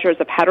inferior pleasures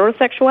of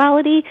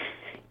heterosexuality.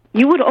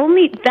 You would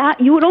only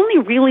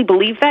really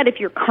believe that if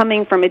you're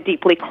coming from a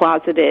deeply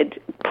closeted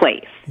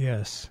place.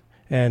 Yes.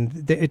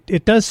 And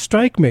it does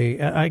strike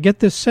me, I get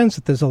this sense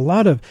that there's a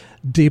lot of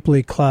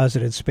deeply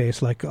closeted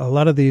space. Like a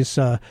lot of these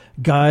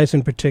guys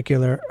in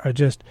particular are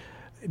just,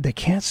 they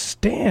can't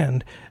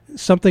stand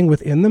something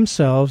within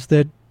themselves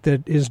that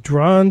is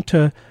drawn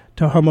to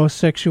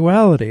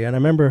homosexuality. And I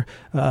remember,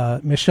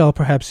 Michelle,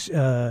 perhaps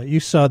you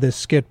saw this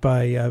skit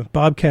by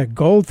Bobcat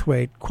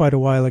Goldthwait quite a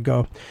while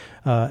ago.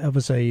 It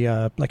was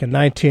like a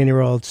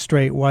 19-year-old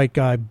straight white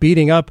guy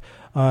beating up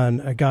on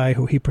a guy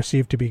who he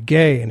perceived to be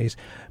gay, and he's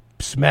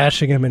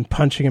smashing him and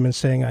punching him and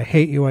saying, I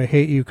hate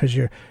you because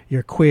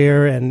you're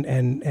queer and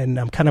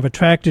I'm kind of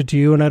attracted to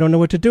you and I don't know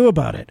what to do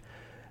about it.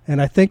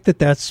 And I think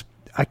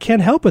I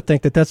can't help but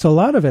think that that's a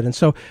lot of it. And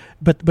so,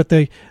 but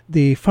the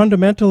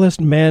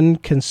fundamentalist men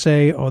can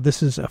say, oh,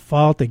 this is a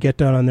fault. They get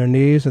down on their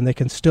knees and they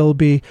can still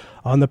be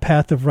on the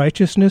path of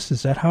righteousness.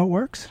 Is that how it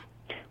works?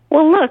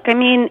 Well, look, I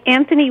mean,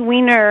 Anthony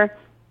Weiner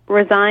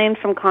resigned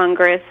from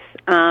Congress.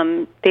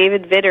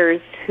 David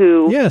Vitters,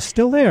 who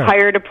still there,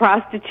 hired a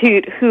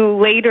prostitute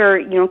who later,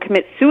 you know,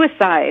 commits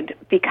suicide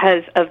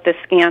because of the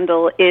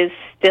scandal, is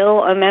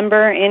still a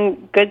member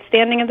in good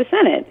standing of the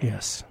Senate.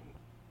 Yes,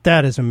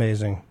 that is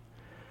amazing.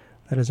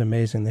 That is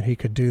amazing that he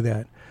could do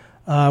that.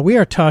 We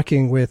are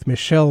talking with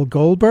Michelle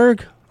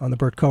Goldberg on the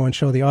Burt Cohen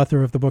Show, the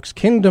author of the books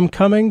Kingdom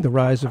Coming, The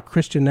Rise of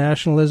Christian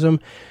Nationalism,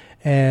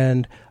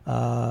 and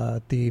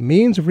The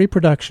Means of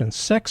Reproduction,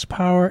 Sex,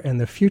 Power, and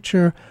the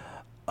Future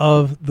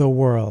of the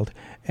World.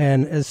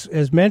 And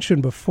as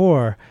mentioned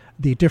before,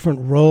 the different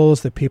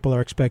roles that people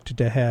are expected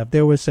to have.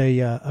 There was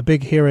a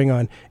big hearing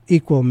on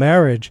equal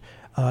marriage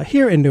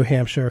here in New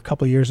Hampshire a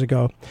couple years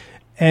ago,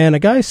 and a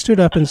guy stood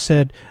up and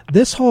said,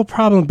 this whole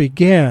problem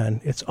began,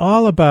 it's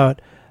all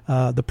about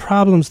the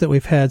problems that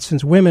we've had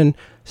since women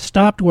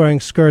stopped wearing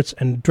skirts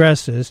and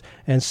dresses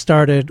and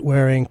started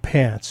wearing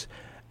pants.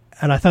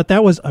 And I thought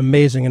that was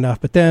amazing enough,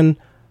 but then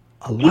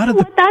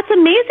that's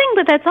amazing,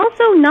 but that's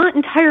also not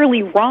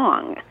entirely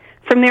wrong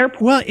from their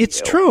point of view. It's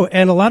true,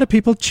 and a lot of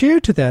people cheer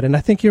to that, and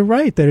I think you're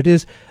right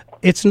that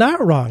it's not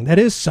wrong. That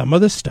is some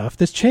of the stuff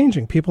that's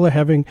changing. People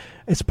are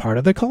it's part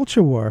of the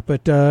culture war.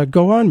 But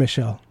go on,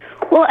 Michelle.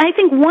 Well, I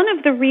think one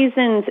of the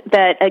reasons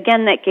that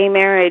gay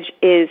marriage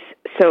is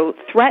so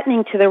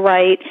threatening to the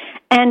right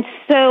and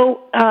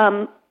so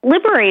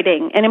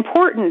liberating and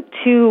important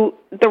to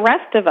the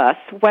rest of us,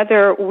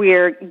 whether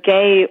we're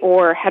gay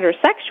or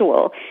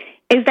heterosexual,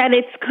 is that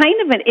it's kind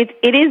of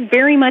it is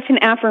very much an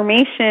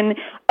affirmation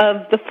of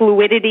the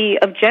fluidity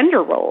of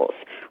gender roles,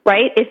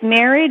 right? If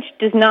marriage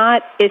is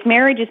not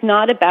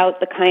about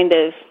the kind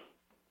of,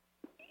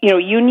 you know,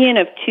 union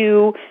of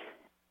two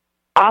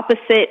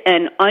opposite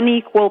and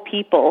unequal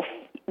people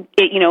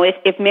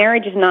if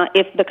marriage is not,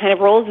 if the kind of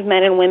roles of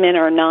men and women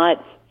are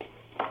not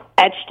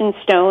etched in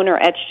stone or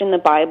etched in the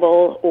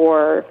Bible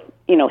or,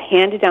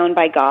 handed down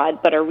by God,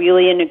 but are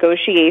really a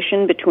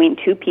negotiation between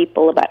two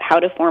people about how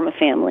to form a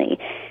family,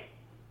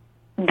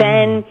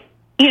 then,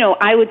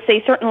 I would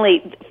say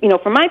certainly,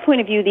 from my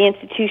point of view, the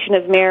institution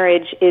of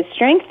marriage is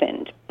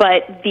strengthened,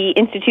 but the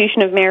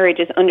institution of marriage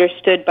is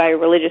understood by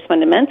religious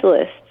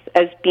fundamentalists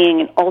as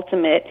being an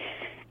ultimate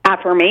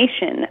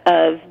affirmation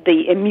of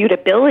the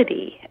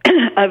immutability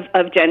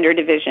of gender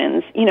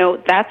divisions.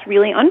 That's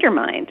really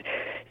undermined.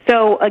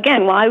 So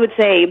again, while I would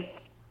say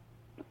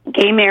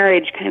gay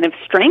marriage kind of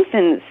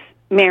strengthens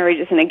marriage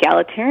as an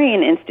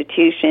egalitarian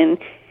institution,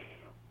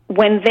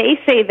 when they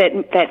say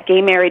that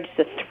gay marriage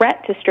is a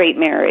threat to straight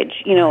marriage,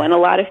 and a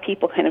lot of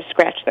people kind of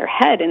scratch their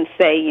head and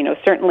say,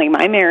 certainly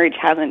my marriage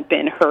hasn't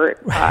been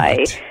hurt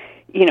by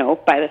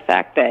the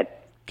fact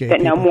that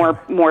now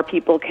more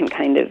people can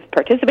kind of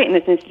participate in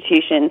this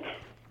institution.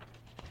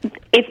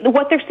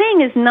 What they're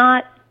saying is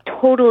not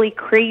totally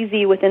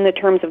crazy within the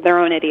terms of their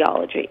own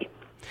ideology.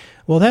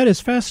 Well, that is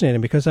fascinating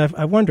because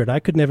I wondered. I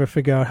could never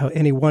figure out how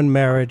any one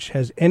marriage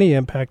has any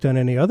impact on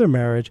any other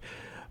marriage,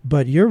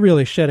 but you're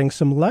really shedding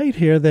some light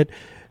here that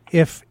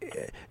if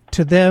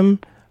to them,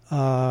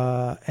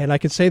 and I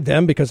can say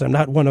them because I'm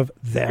not one of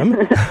them,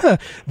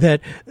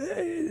 that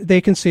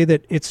they can see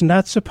that it's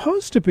not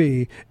supposed to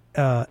be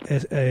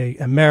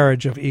a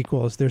marriage of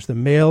equals. There's the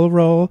male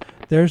role,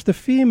 there's the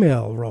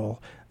female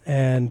role,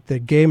 and the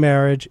gay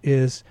marriage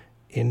is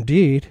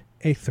indeed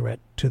a threat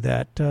to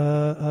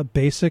that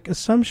basic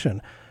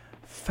assumption.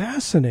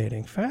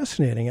 Fascinating.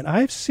 And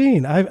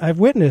I've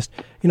witnessed,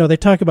 they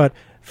talk about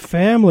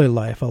family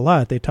life a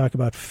lot. They talk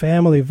about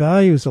family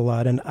values a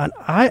lot. And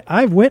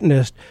I've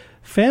witnessed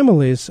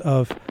families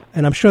of,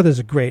 and I'm sure there's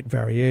a great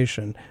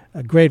variation,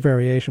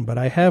 but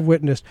I have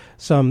witnessed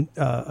some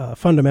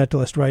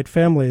fundamentalist right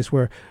families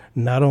where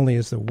not only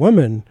is the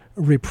woman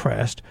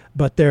repressed,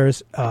 but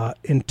there's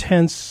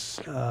intense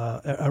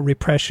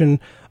repression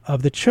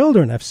of the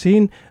children. I've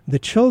seen the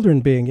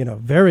children being,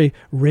 very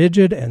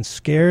rigid and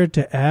scared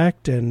to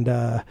act, and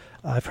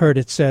I've heard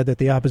it said that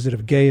the opposite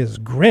of gay is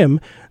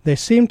grim. They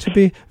seem to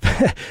be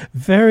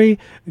very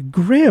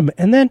grim.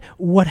 And then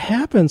what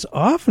happens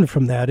often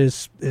from that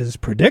is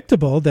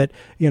predictable, that,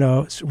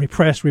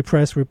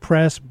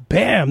 repress,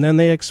 bam, then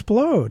they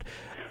explode.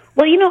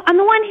 Well, on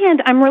the one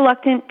hand, I'm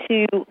reluctant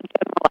to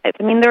generalize.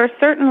 I mean, there are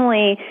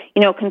certainly,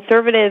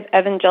 conservative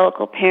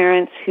evangelical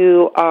parents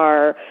who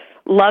are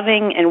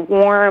loving and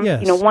warm.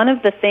 Yes. One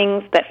of the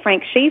things that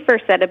Frank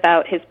Schaeffer said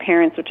about his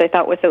parents, which I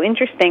thought was so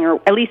interesting,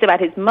 or at least about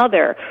his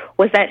mother,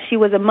 was that she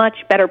was a much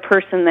better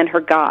person than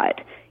her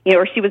God,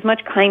 or she was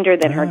much kinder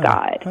than her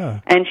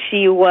God. And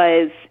she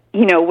was,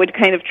 would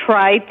kind of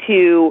try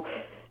to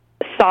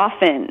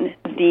soften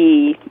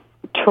the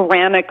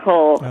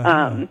tyrannical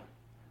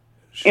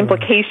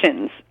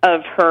implications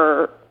of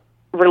her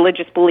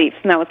religious beliefs.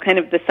 And that was kind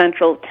of the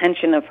central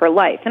tension of her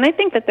life. And I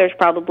think that there's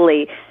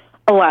probably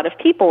a lot of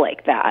people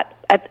like that.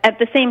 At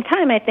the same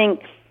time, I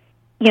think,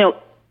 and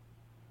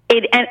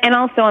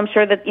also I'm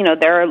sure that,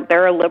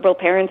 there are liberal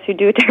parents who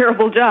do a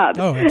terrible job.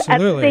 Oh, absolutely. At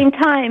the same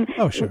time,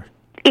 sure.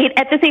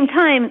 At the same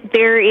time,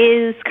 there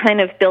is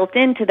kind of built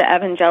into the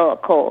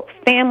evangelical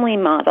family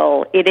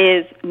model, it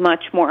is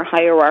much more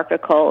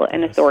hierarchical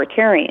and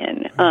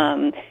authoritarian.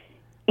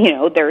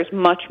 There's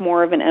much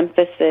more of an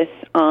emphasis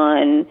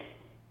on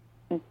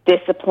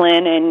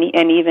discipline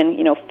and even,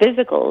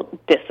 physical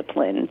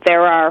discipline.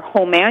 There are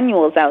whole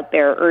manuals out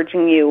there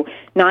urging you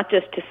not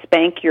just to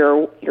spank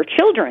your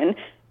children,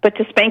 but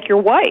to spank your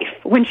wife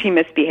when she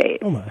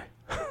misbehaves. Oh, my.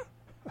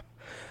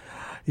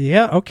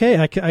 Yeah,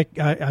 okay,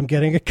 I'm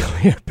getting a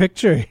clear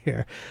picture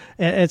here.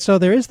 And so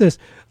there is this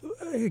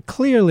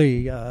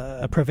clearly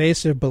a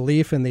pervasive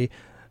belief in the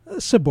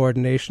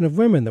subordination of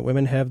women, that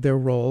women have their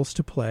roles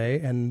to play,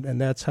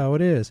 and that's how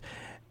it is.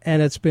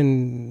 And it's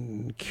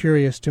been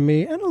curious to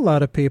me and a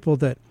lot of people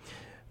that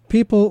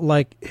people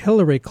like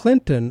Hillary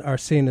Clinton are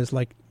seen as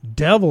like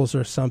devils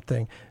or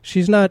something.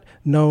 She's not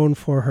known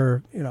for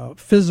her,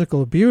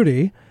 physical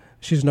beauty.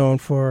 She's known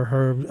for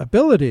her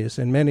abilities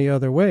in many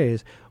other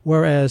ways.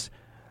 Whereas,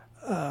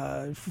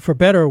 for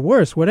better or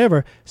worse,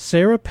 whatever,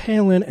 Sarah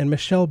Palin and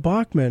Michelle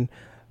Bachmann,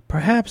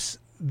 perhaps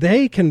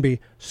they can be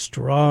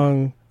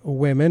strong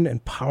women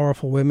and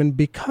powerful women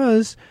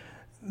because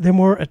they're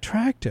more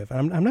attractive.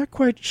 I'm not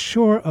quite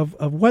sure of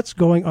what's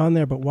going on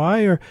there, but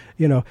why are,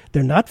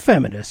 they're not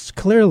feminists,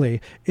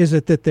 clearly. Is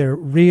it that they're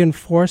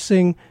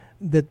reinforcing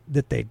that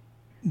men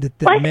have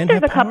power? I think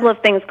there's a couple of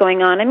things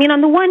going on. I mean,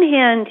 on the one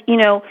hand,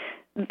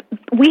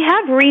 we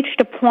have reached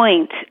a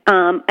point,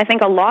 I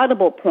think a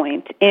laudable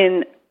point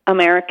in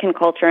American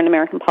culture and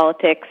American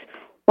politics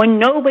when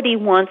nobody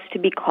wants to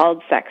be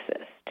called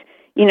sexist.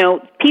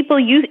 People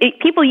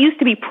used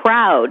to be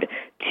proud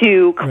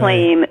to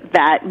claim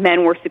that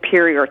men were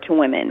superior to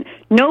women.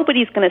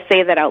 Nobody's going to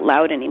say that out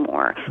loud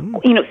anymore.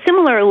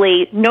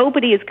 Similarly,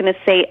 nobody is going to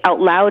say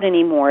out loud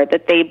anymore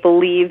that they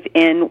believe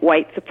in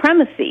white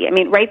supremacy. I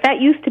mean, right?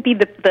 That used to be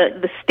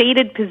the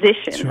stated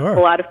position of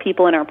a lot of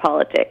people in our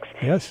politics.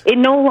 Yes. It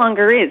no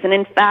longer is. And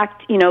in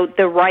fact,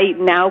 the right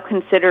now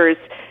considers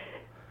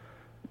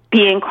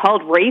being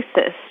called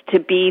racist to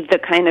be the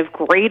kind of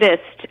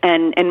greatest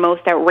and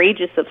most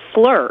outrageous of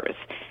slurs.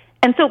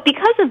 And so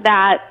because of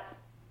that,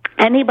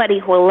 anybody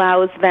who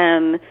allows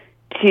them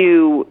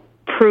to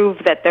prove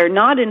that they're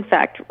not in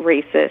fact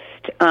racist,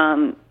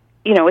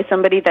 is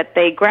somebody that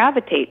they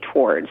gravitate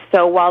towards.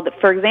 So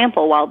for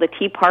example, while the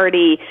Tea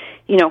Party,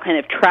 kind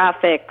of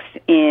traffics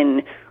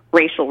in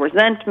racial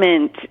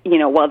resentment,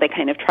 while they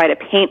kind of try to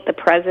paint the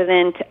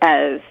president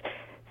as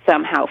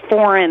somehow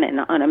foreign and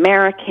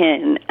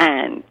un-American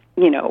and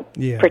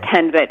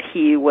pretend that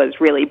he was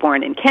really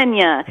born in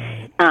Kenya.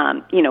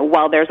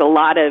 While there's a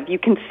lot of, you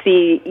can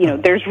see,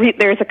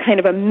 there's a kind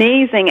of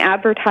amazing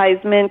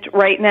advertisement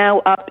right now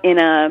up in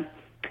a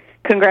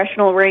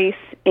congressional race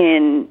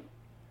in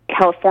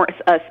California,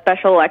 a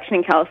special election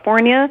in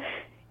California.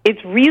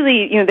 It's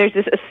really,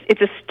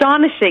 it's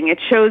astonishing. It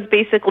shows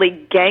basically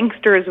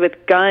gangsters with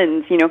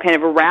guns, kind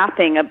of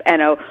rapping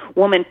and a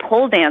woman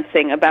pole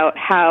dancing about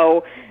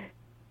how,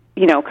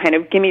 kind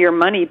of give me your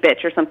money,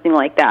 bitch, or something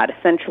like that,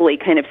 essentially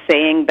kind of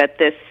saying that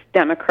this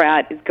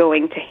Democrat is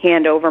going to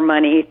hand over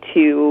money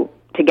to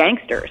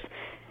gangsters.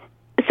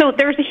 So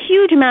there's a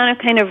huge amount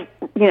of kind of,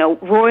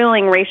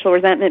 roiling racial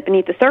resentment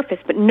beneath the surface,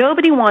 but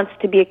nobody wants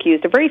to be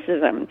accused of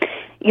racism,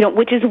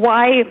 which is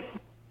why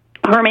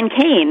Herman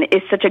Cain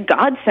is such a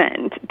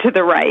godsend to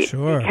the right,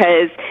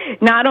 because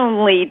not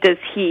only does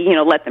he,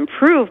 let them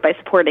prove by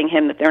supporting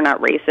him that they're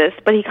not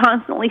racist, but he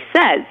constantly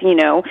says,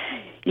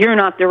 you're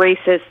not the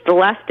racist, the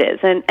left is.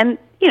 And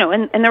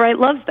the right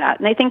loves that.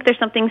 And I think there's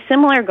something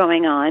similar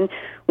going on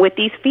with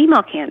these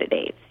female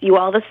candidates. You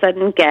all of a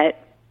sudden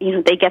get,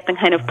 they get the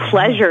kind of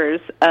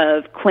pleasures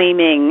of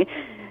claiming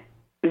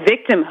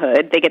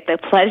victimhood. They get the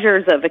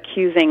pleasures of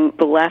accusing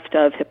the left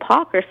of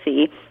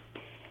hypocrisy.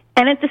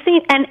 And at the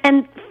same,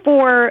 and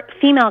for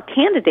female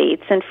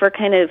candidates and for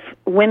kind of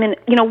women,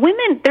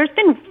 there's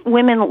been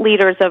women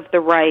leaders of the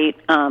right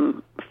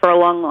for a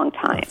long, long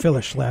time.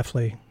 Phyllis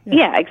Schlafly.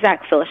 Yeah,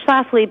 exactly. Phyllis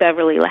Schlafly,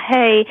 Beverly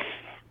LaHaye.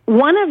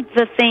 One of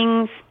the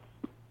things,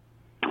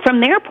 from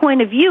their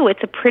point of view,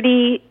 it's a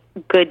pretty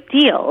good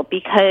deal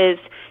because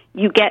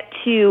you get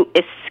to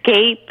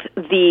escape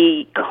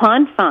the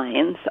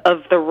confines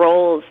of the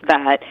roles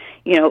that,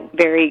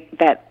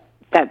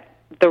 that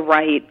the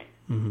right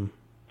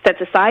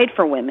sets aside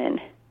for women.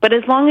 But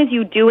as long as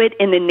you do it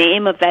in the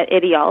name of that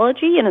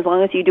ideology, and as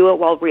long as you do it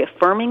while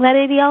reaffirming that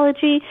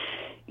ideology,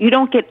 you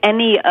don't get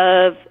any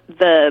of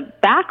the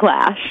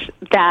backlash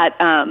that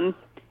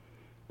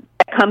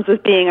comes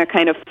with being a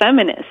kind of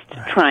feminist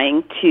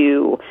trying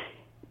to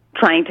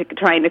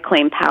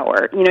claim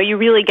power. You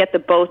really get the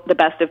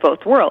best of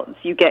both worlds.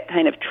 You get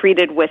kind of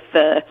treated with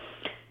the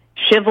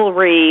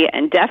chivalry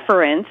and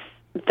deference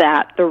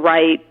that the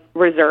right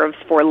reserves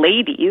for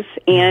ladies,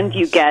 and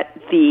you get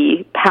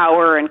the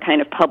power and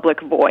kind of public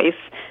voice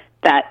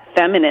that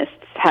feminists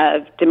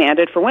have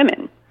demanded for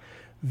women.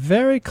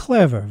 Very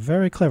clever,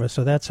 very clever.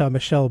 So that's how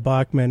Michelle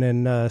Bachmann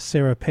and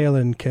Sarah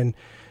Palin can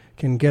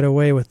get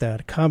away with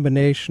that, a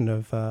combination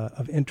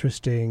of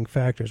interesting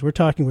factors. We're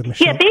talking with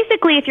Michelle. Yeah,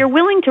 basically, if you're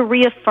willing to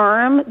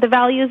reaffirm the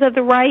values of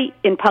the right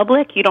in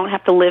public, you don't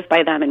have to live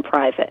by them in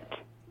private.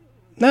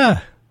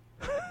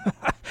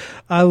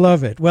 I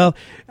love it. Well,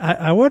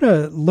 I want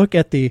to look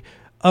at the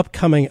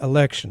upcoming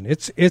election.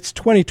 It's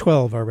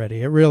 2012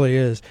 already. It really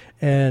is,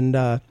 and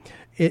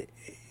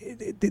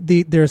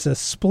there's a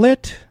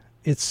split.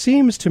 It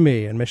seems to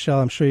me, and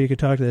Michelle, I'm sure you could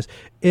talk to this,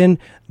 in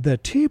the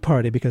Tea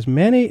Party, because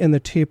many in the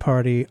Tea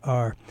Party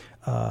are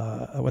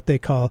what they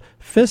call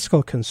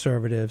fiscal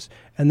conservatives,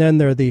 and then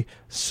there are the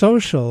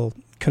social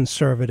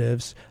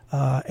conservatives,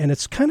 and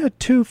it's kind of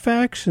two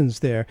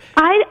factions there.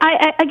 I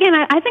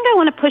think I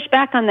want to push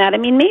back on that. I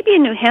mean, maybe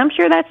in New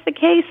Hampshire that's the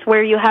case,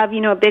 where you have,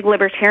 a big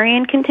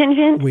libertarian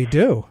contingent. We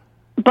do.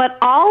 But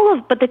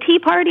the Tea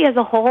Party as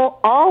a whole,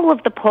 all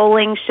of the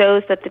polling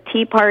shows that the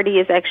Tea Party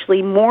is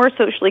actually more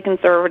socially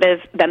conservative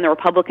than the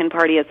Republican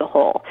Party as a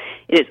whole.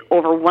 It is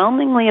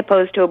overwhelmingly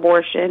opposed to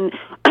abortion,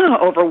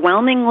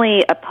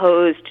 overwhelmingly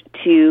opposed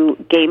to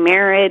gay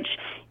marriage.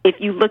 If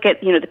you look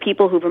at, the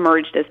people who've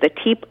emerged as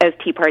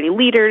Tea Party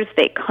leaders,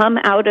 they come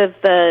out of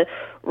the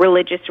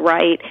religious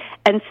right.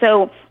 And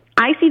so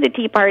I see the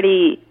Tea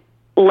Party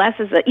less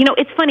as a,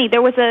 it's funny,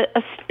 there was a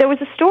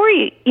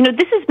story,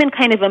 this has been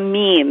kind of a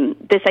meme,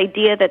 this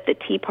idea that the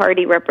Tea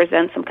Party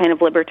represents some kind of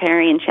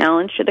libertarian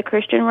challenge to the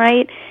Christian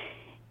right.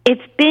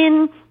 It's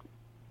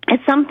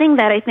something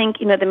that I think,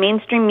 the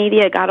mainstream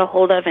media got a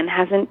hold of and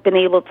hasn't been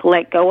able to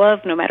let go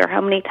of, no matter how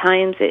many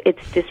times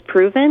it's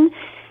disproven.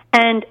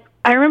 And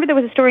I remember there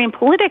was a story in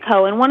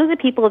Politico, and one of the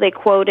people they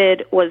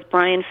quoted was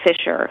Brian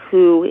Fisher,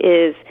 who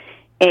is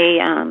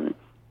a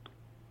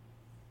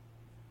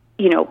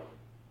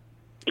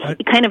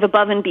kind of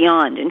above and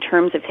beyond in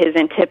terms of his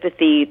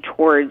antipathy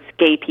towards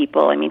gay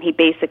people. I mean, he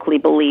basically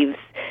believes,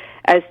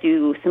 as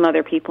do some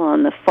other people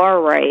on the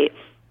far right,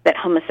 that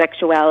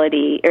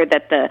homosexuality, or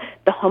that the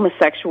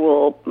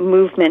homosexual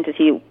movement, as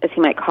he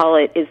might call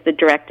it, is the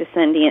direct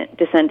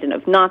descendant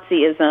of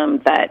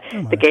Nazism, that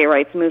the gay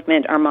rights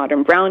movement are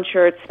modern brown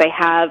shirts. They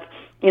have,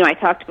 I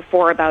talked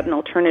before about an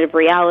alternative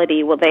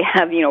reality. Well, they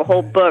have,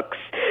 whole books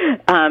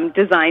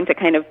designed to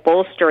kind of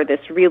bolster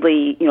this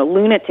really,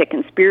 lunatic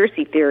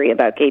conspiracy theory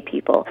about gay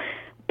people.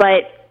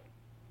 But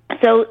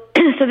so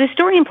the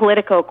historian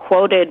Politico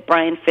quoted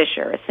Brian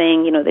Fisher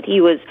saying, that he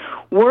was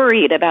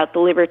worried about the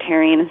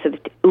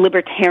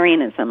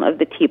libertarianism of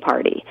the Tea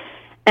Party.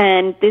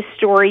 And this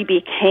story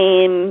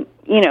became,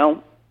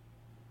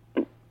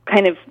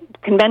 kind of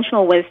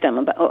conventional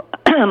wisdom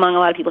among a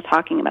lot of people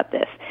talking about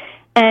this.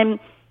 And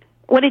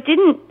what it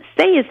didn't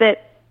say is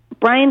that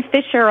Brian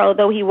Fisher,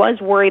 although he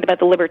was worried about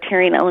the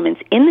libertarian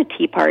elements in the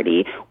Tea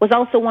Party, was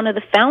also one of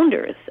the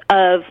founders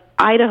of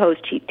Idaho's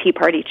Tea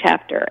Party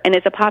chapter and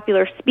is a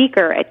popular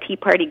speaker at Tea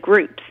Party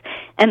groups,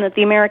 and that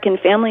the American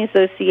Family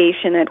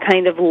Association had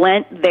kind of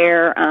lent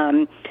their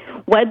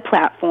web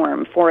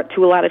platform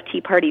to a lot of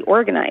Tea Party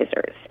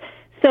organizers.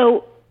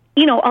 So,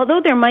 although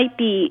there might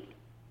be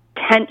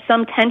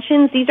some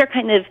tensions, these are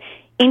kind of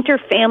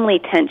interfamily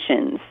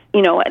tensions,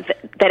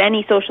 that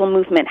any social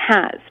movement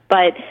has.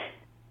 But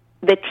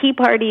the Tea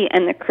Party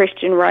and the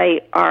Christian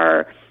right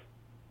are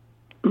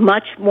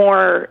much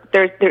more,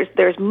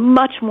 there's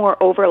much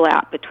more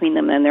overlap between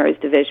them than there is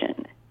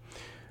division.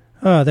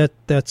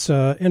 That's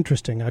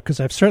interesting,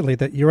 because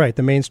you're right,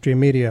 the mainstream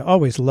media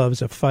always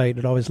loves a fight.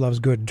 It always loves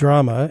good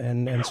drama.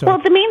 And so. Well,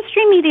 the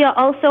mainstream media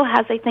also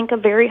has, I think, a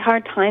very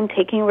hard time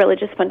taking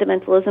religious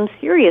fundamentalism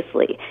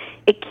seriously.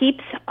 It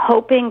keeps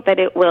hoping that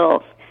it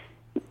will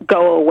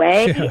go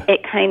away. Yeah.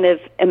 It kind of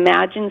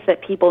imagines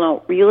that people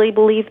don't really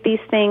believe these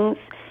things.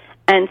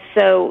 And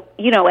so,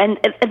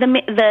 if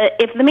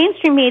the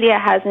mainstream media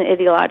has an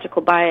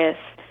ideological bias,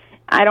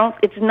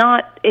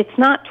 it's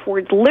not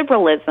towards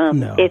liberalism.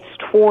 No. It's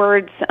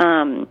towards,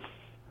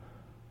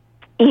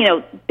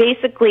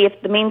 basically, if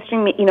the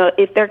mainstream,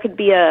 if there could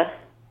be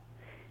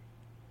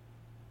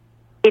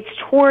it's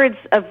towards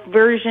a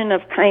version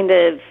of kind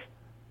of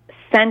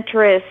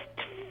centrist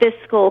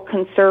fiscal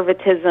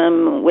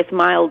conservatism with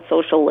mild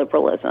social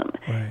liberalism.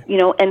 Right.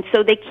 And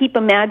so they keep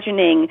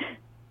imagining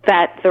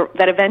that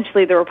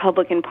eventually the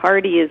Republican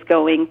Party is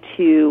going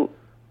to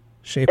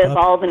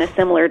evolve in a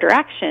similar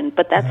direction,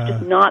 but that's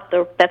just not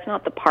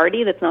the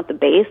party, that's not the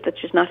base,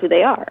 that's just not who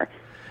they are.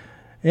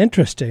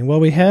 Interesting. Well,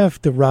 we have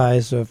the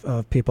rise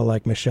of people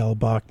like Michelle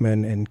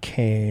Bachmann and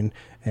Kaine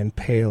and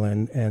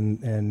Palin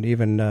and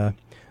even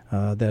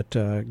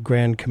that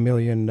grand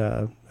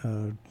chameleon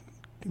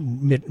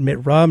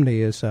Mitt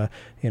Romney is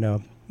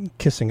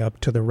kissing up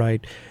to the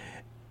right.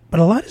 But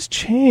a lot has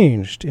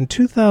changed. In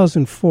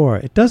 2004,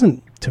 it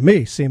doesn't, to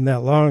me, seem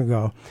that long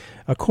ago.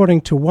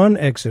 According to one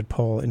exit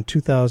poll in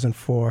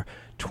 2004,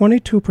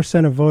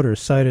 22% of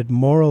voters cited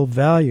moral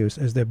values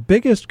as their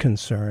biggest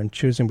concern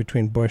choosing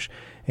between Bush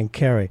and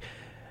Kerry.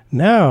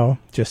 Now,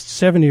 just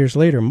 7 years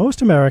later,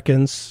 most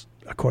Americans,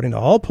 according to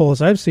all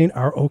polls I've seen,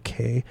 are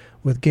okay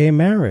with gay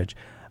marriage.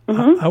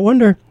 Mm-hmm. I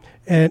wonder,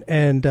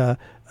 and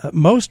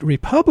most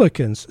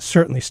Republicans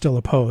certainly still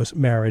oppose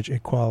marriage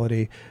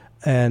equality.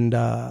 And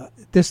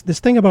this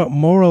thing about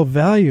moral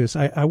values,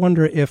 I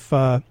wonder if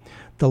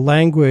the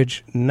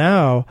language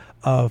now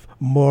of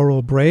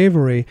moral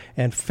bravery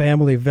and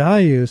family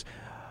values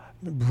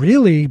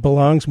really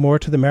belongs more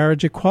to the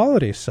marriage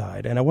equality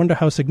side. And I wonder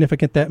how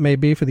significant that may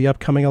be for the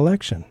upcoming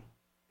election.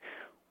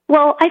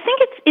 Well, I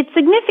think it's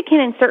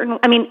significant in certain,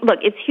 look,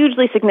 it's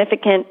hugely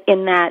significant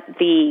in that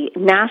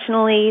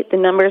nationally, the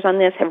numbers on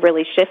this have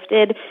really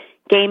shifted.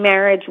 Gay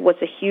marriage was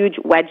a huge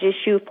wedge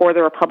issue for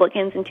the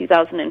Republicans in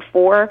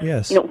 2004.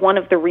 Yes. One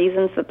of the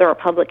reasons that the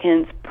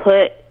Republicans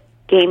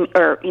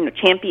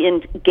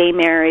championed gay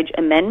marriage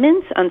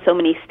amendments on so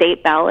many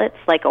state ballots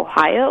like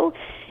Ohio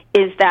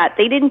is that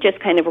they didn't just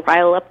kind of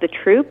rile up the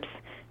troops,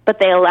 but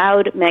they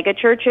allowed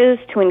megachurches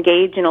to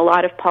engage in a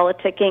lot of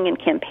politicking and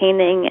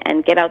campaigning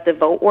and get out the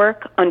vote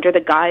work under the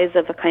guise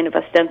of a kind of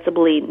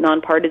ostensibly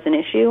nonpartisan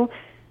issue.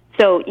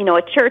 So,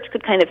 a church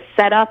could kind of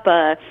set up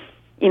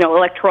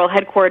electoral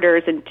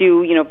headquarters and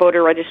do,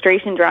 voter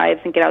registration drives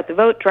and get out the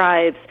vote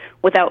drives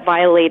without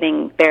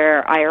violating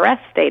their IRS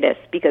status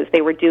because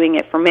they were doing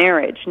it for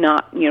marriage,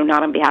 not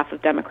on behalf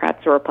of Democrats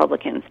or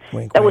Republicans.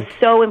 Wink, that wink. was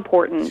so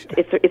important.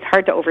 It's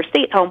hard to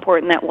overstate how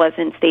important that was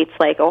in states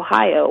like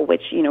Ohio,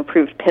 which,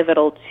 proved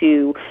pivotal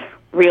to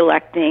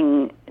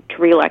reelecting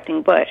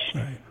Bush.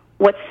 Right.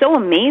 What's so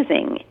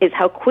amazing is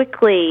how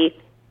quickly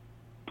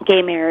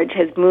gay marriage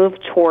has moved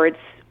towards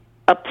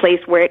a place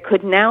where it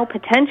could now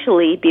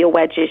potentially be a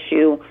wedge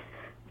issue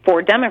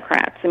for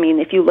Democrats.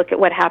 If you look at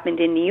what happened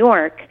in New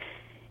York,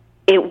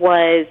 it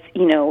was,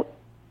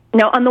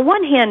 now on the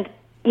one hand,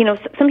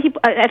 some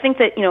people, I think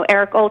that,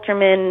 Eric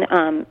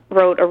Alterman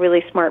wrote a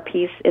really smart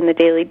piece in the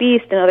Daily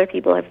Beast, and other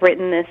people have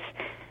written this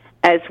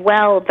as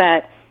well,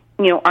 that,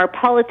 our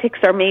politics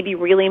are maybe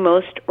really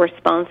most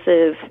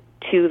responsive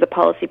to the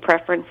policy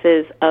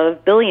preferences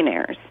of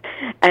billionaires.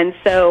 And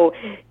so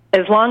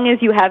as long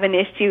as you have an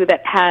issue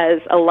that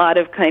has a lot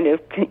of kind of,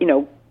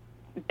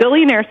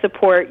 billionaire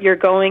support, you're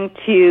going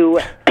to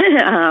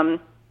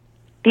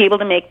be able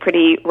to make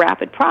pretty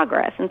rapid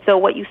progress. And so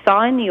what you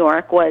saw in New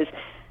York was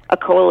a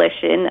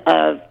coalition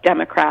of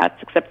Democrats,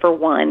 except for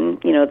one,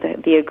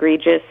 the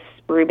egregious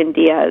Ruben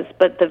Diaz,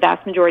 but the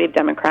vast majority of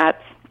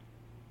Democrats,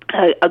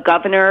 a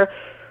governor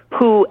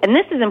who, and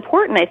this is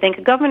important, I think,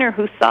 a governor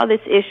who saw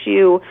this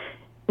issue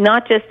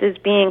not just as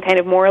being kind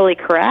of morally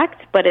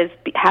correct, but as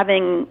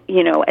having,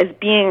 as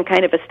being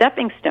kind of a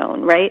stepping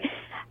stone, right?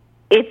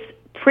 It's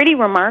pretty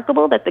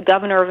remarkable that the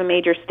governor of a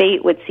major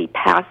state would see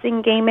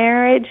passing gay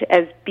marriage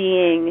as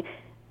being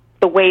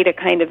the way to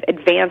kind of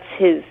advance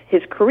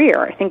his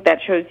career. I think that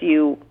shows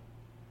you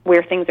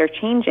where things are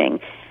changing.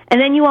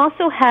 And then you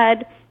also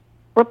had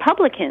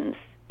Republicans,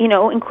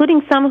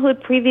 including some who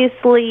had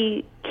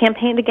previously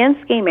campaigned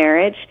against gay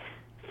marriage,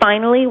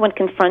 finally, when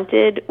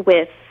confronted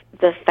with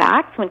the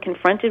facts, when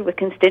confronted with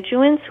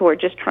constituents who are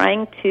just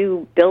trying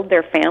to build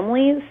their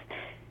families,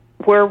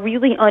 were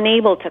really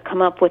unable to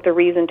come up with a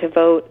reason to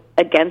vote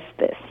against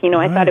this.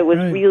 I thought it was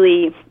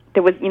really,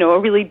 there was, a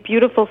really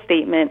beautiful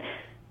statement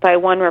by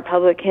one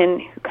Republican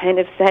who kind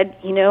of said,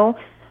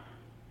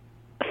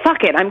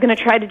 fuck it, I'm going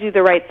to try to do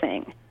the right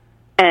thing,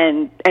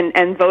 and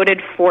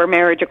voted for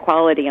marriage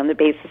equality on the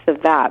basis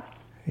of that.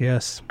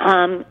 Yes.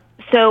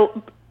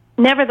 So,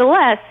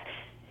 nevertheless,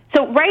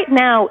 so right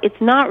now it's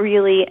not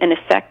really an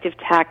effective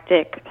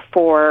tactic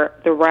for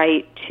the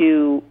right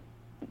to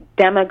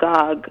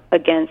demagogue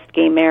against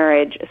gay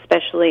marriage,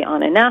 especially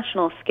on a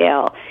national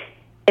scale.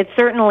 It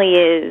certainly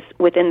is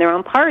within their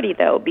own party,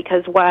 though,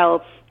 because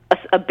while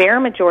a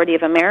bare majority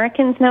of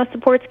Americans now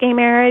supports gay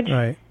marriage,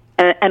 right,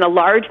 and a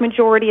large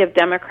majority of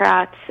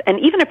Democrats, and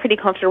even a pretty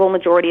comfortable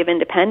majority of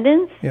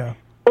independents,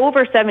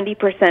 over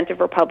 70% of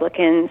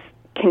Republicans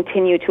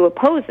continue to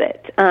oppose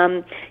it.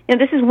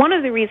 This is one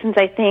of the reasons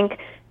I think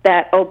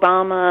that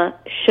Obama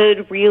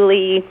should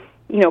really,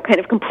 kind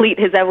of complete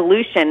his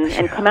evolution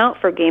and come out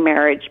for gay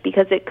marriage,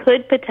 because it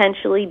could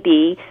potentially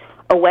be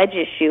a wedge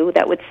issue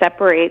that would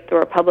separate the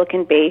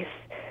Republican base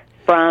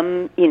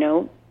from,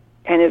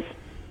 kind of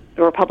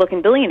the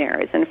Republican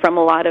billionaires and from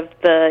a lot of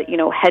the,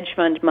 hedge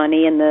fund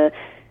money and the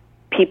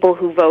people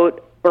who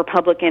vote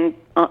Republican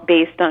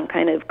based on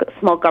kind of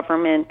small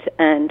government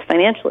and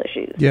financial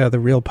issues. Yeah, the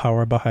real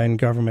power behind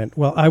government.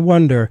 Well, I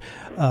wonder,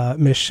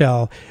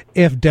 Michelle,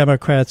 if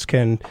Democrats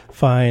can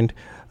find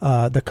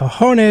the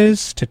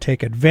cojones to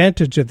take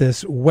advantage of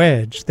this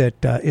wedge that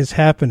is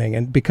happening,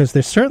 and because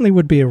there certainly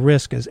would be a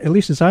risk, at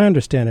least as I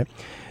understand it,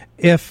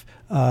 if,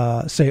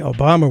 say,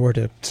 Obama were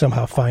to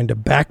somehow find a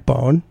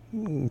backbone,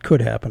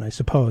 could happen, I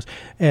suppose,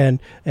 and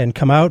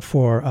come out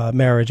for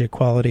marriage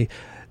equality.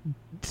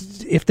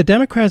 If the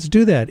Democrats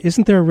do that,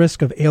 isn't there a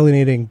risk of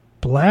alienating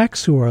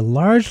blacks who are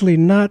largely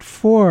not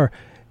for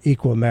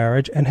equal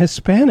marriage, and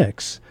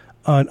Hispanics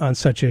on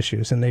such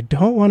issues, and they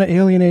don't want to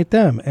alienate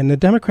them? And the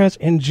Democrats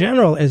in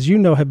general, as you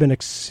know, have been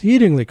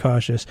exceedingly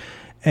cautious,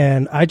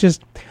 and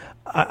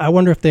I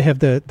wonder if they have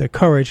the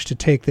courage to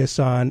take this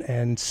on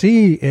and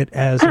see it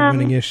as a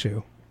winning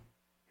issue.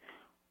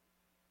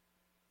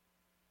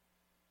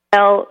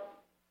 Well,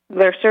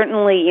 there's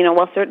certainly,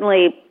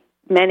 certainly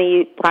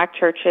many black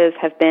churches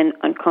have been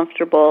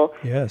uncomfortable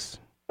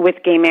with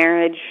gay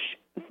marriage.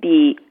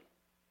 The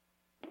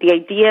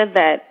idea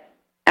that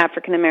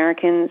African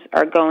Americans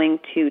are going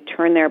to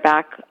turn their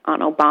back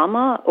on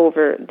Obama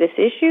over this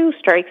issue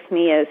strikes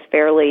me as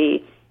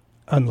fairly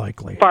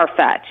unlikely,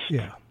 far-fetched.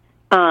 Yeah.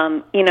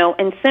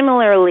 And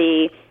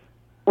similarly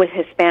with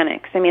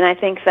Hispanics. I mean, I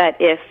think that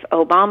if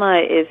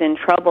Obama is in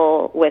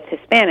trouble with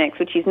Hispanics,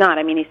 which he's not,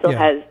 I mean, he still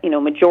has,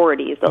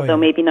 majorities, although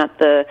maybe not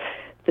the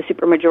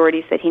super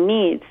majorities that he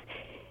needs.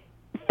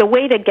 The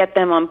way to get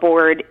them on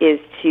board is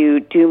to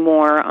do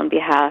more on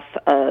behalf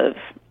of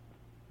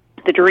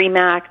the DREAM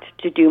Act,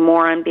 to do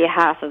more on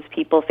behalf of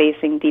people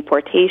facing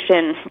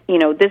deportation.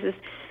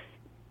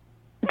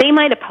 They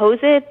might oppose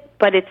it,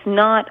 but it's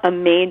not a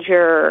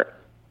major,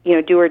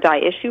 do or die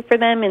issue for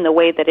them in the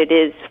way that it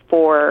is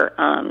for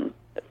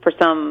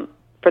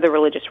the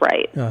religious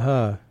right.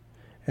 Uh-huh.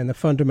 And the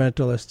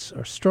fundamentalists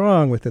are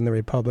strong within the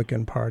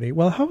Republican Party.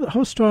 Well,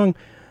 how strong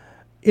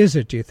is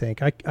it, do you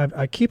think?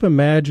 I keep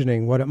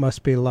imagining what it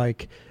must be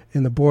like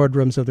in the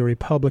boardrooms of the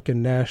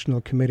Republican National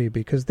Committee,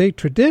 because they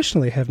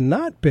traditionally have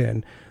not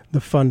been the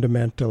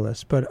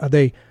fundamentalists. But are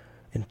they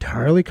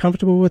entirely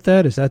comfortable with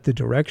that? Is that the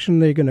direction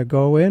they're going to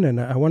go in? And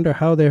I wonder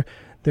how they're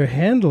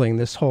handling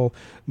this whole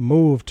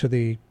move to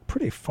the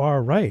pretty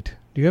far right.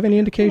 Do you have any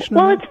indication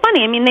on that? Well, it's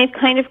funny. I mean, they've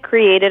kind of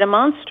created a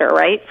monster,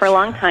 right? For a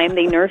long time,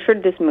 they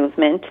nurtured this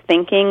movement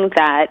thinking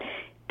that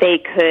they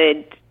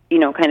could,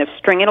 kind of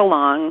string it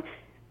along,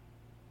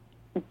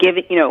 give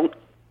it,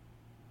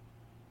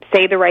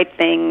 say the right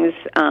things,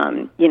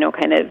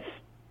 kind of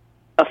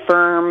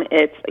affirm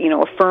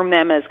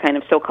them as kind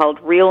of so-called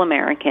real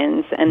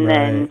Americans, and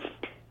then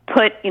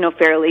put,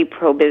 fairly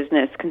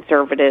pro-business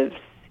conservatives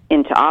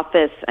into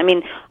office. I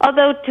mean,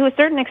 although to a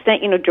certain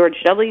extent, George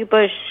W.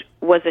 Bush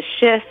was a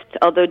shift,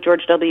 although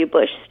George W.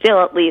 Bush still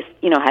at least,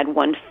 had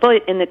one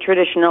foot in the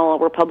traditional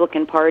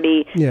Republican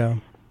Party. Yeah.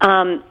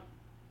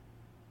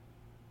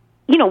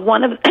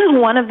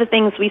 One of the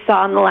things we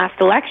saw in the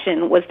last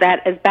election was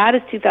that as bad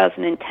as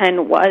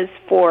 2010 was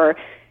for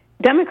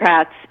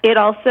Democrats, it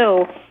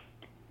also,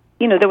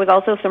 there was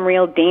also some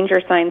real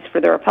danger signs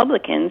for the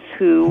Republicans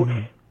who,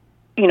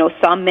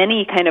 saw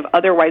many kind of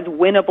otherwise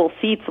winnable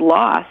seats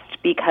lost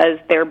because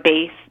their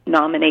base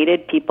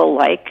nominated people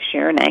like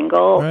Sharon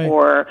Angle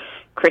or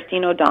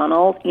Christine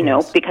O'Donnell,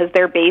 because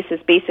their base has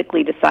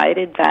basically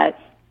decided that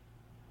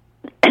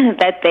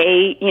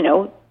they,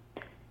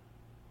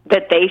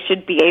 that they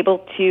should be able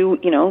to,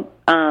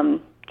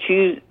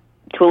 choose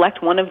to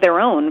elect one of their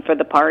own for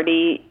the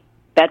party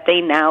that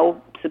they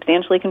now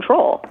substantially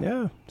control.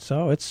 Yeah,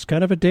 so it's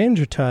kind of a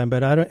danger time,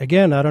 but I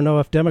don't know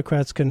if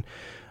Democrats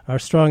are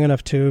strong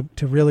enough to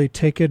really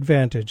take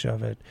advantage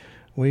of it.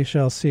 We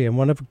shall see. And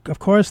one of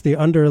course, the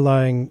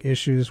underlying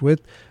issues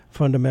with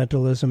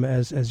fundamentalism,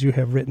 as you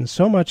have written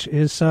so much,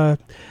 is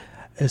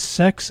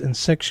sex and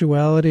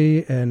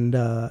sexuality, and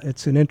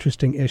it's an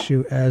interesting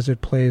issue as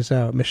it plays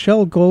out.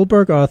 Michelle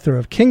Goldberg, author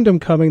of Kingdom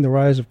Coming, The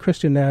Rise of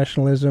Christian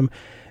Nationalism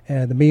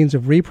and the Means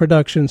of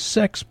Reproduction,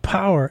 Sex,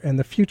 Power, and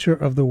the Future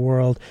of the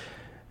World.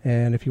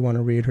 And if you want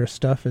to read her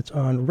stuff, it's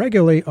on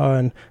regularly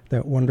on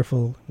that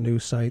wonderful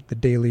news site, The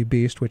Daily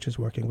Beast, which is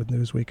working with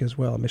Newsweek as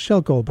well.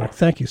 Michelle Goldberg,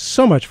 thank you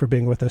so much for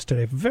being with us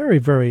today. Very,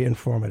 very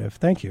informative.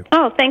 Thank you.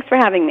 Oh, thanks for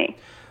having me.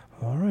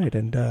 All right,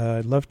 and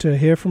I'd love to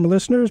hear from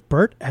listeners.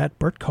 Bert at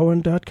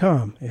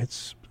bertcohen.com.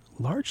 It's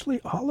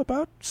largely all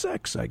about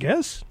sex, I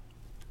guess.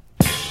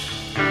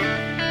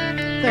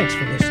 Thanks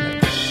for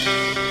listening.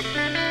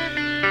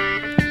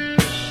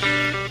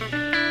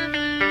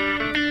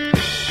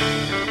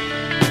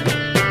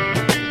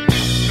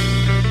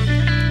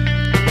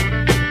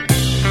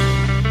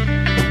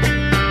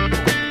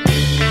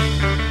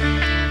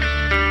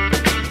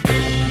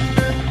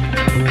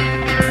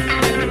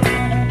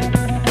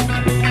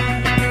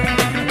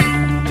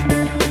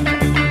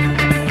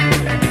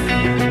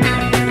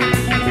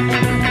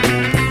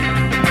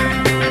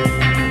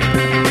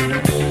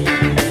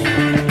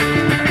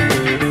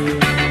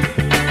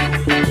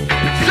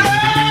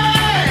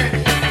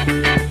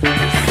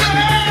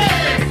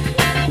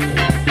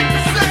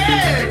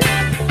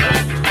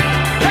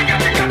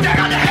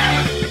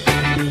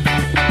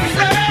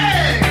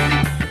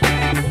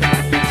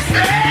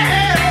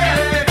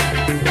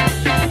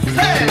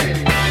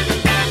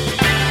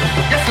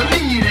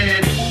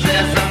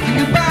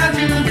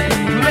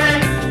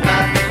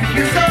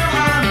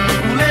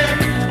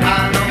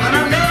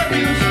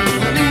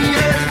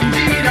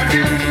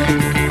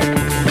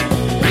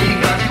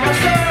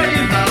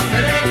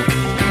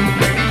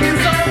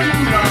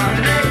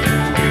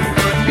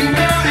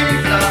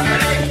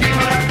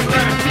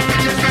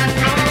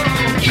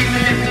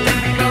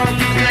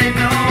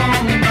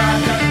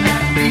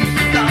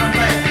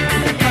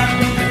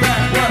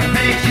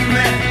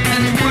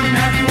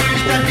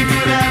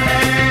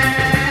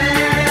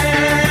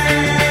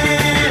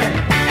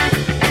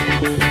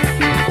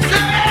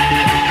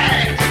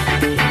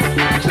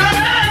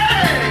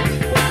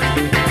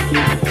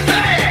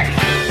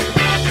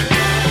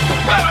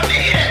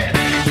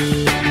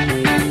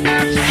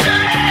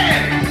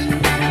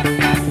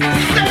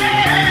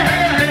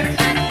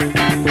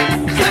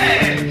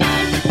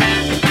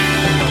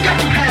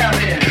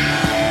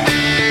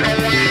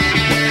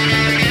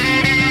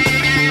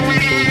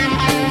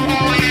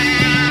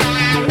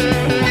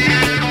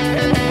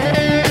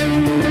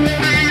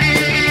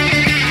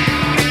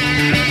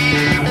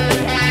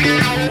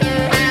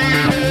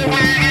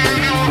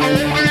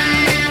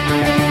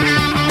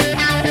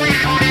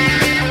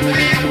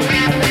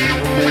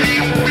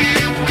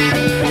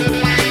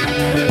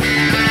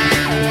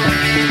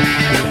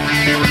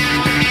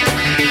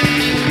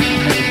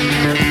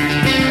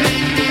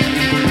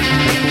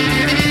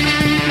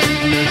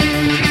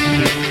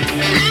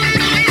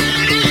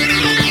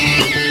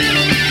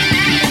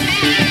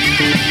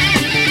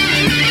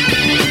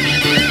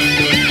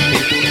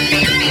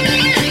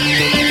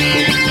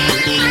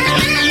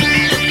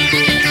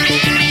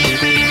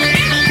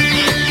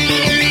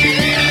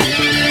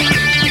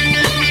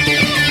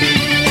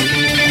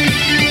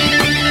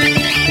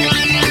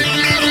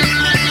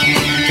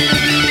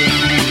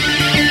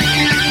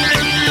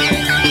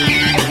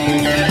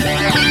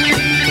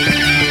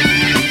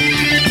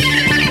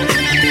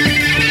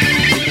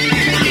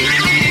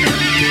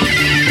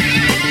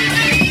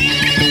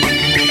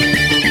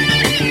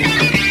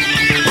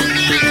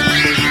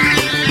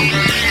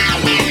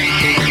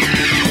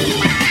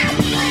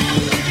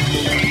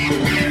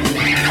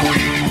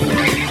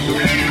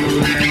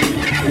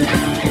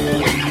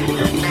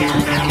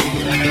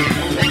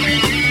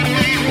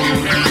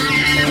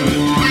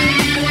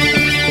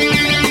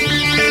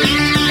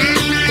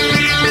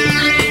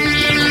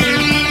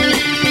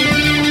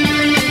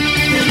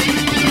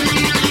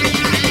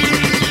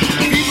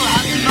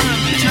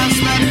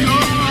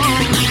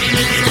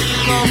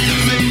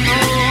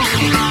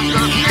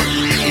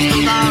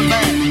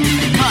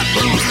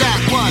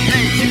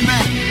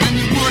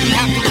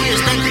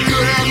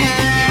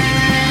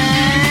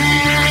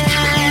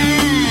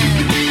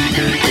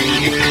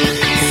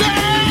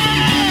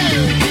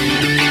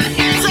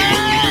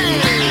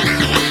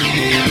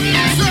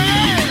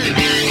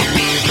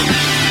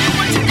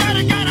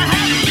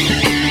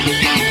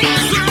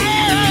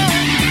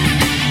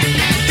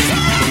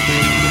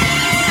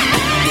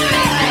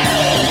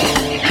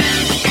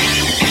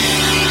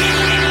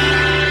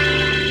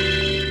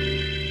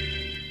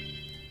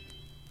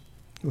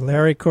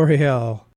 right, Corey Hill.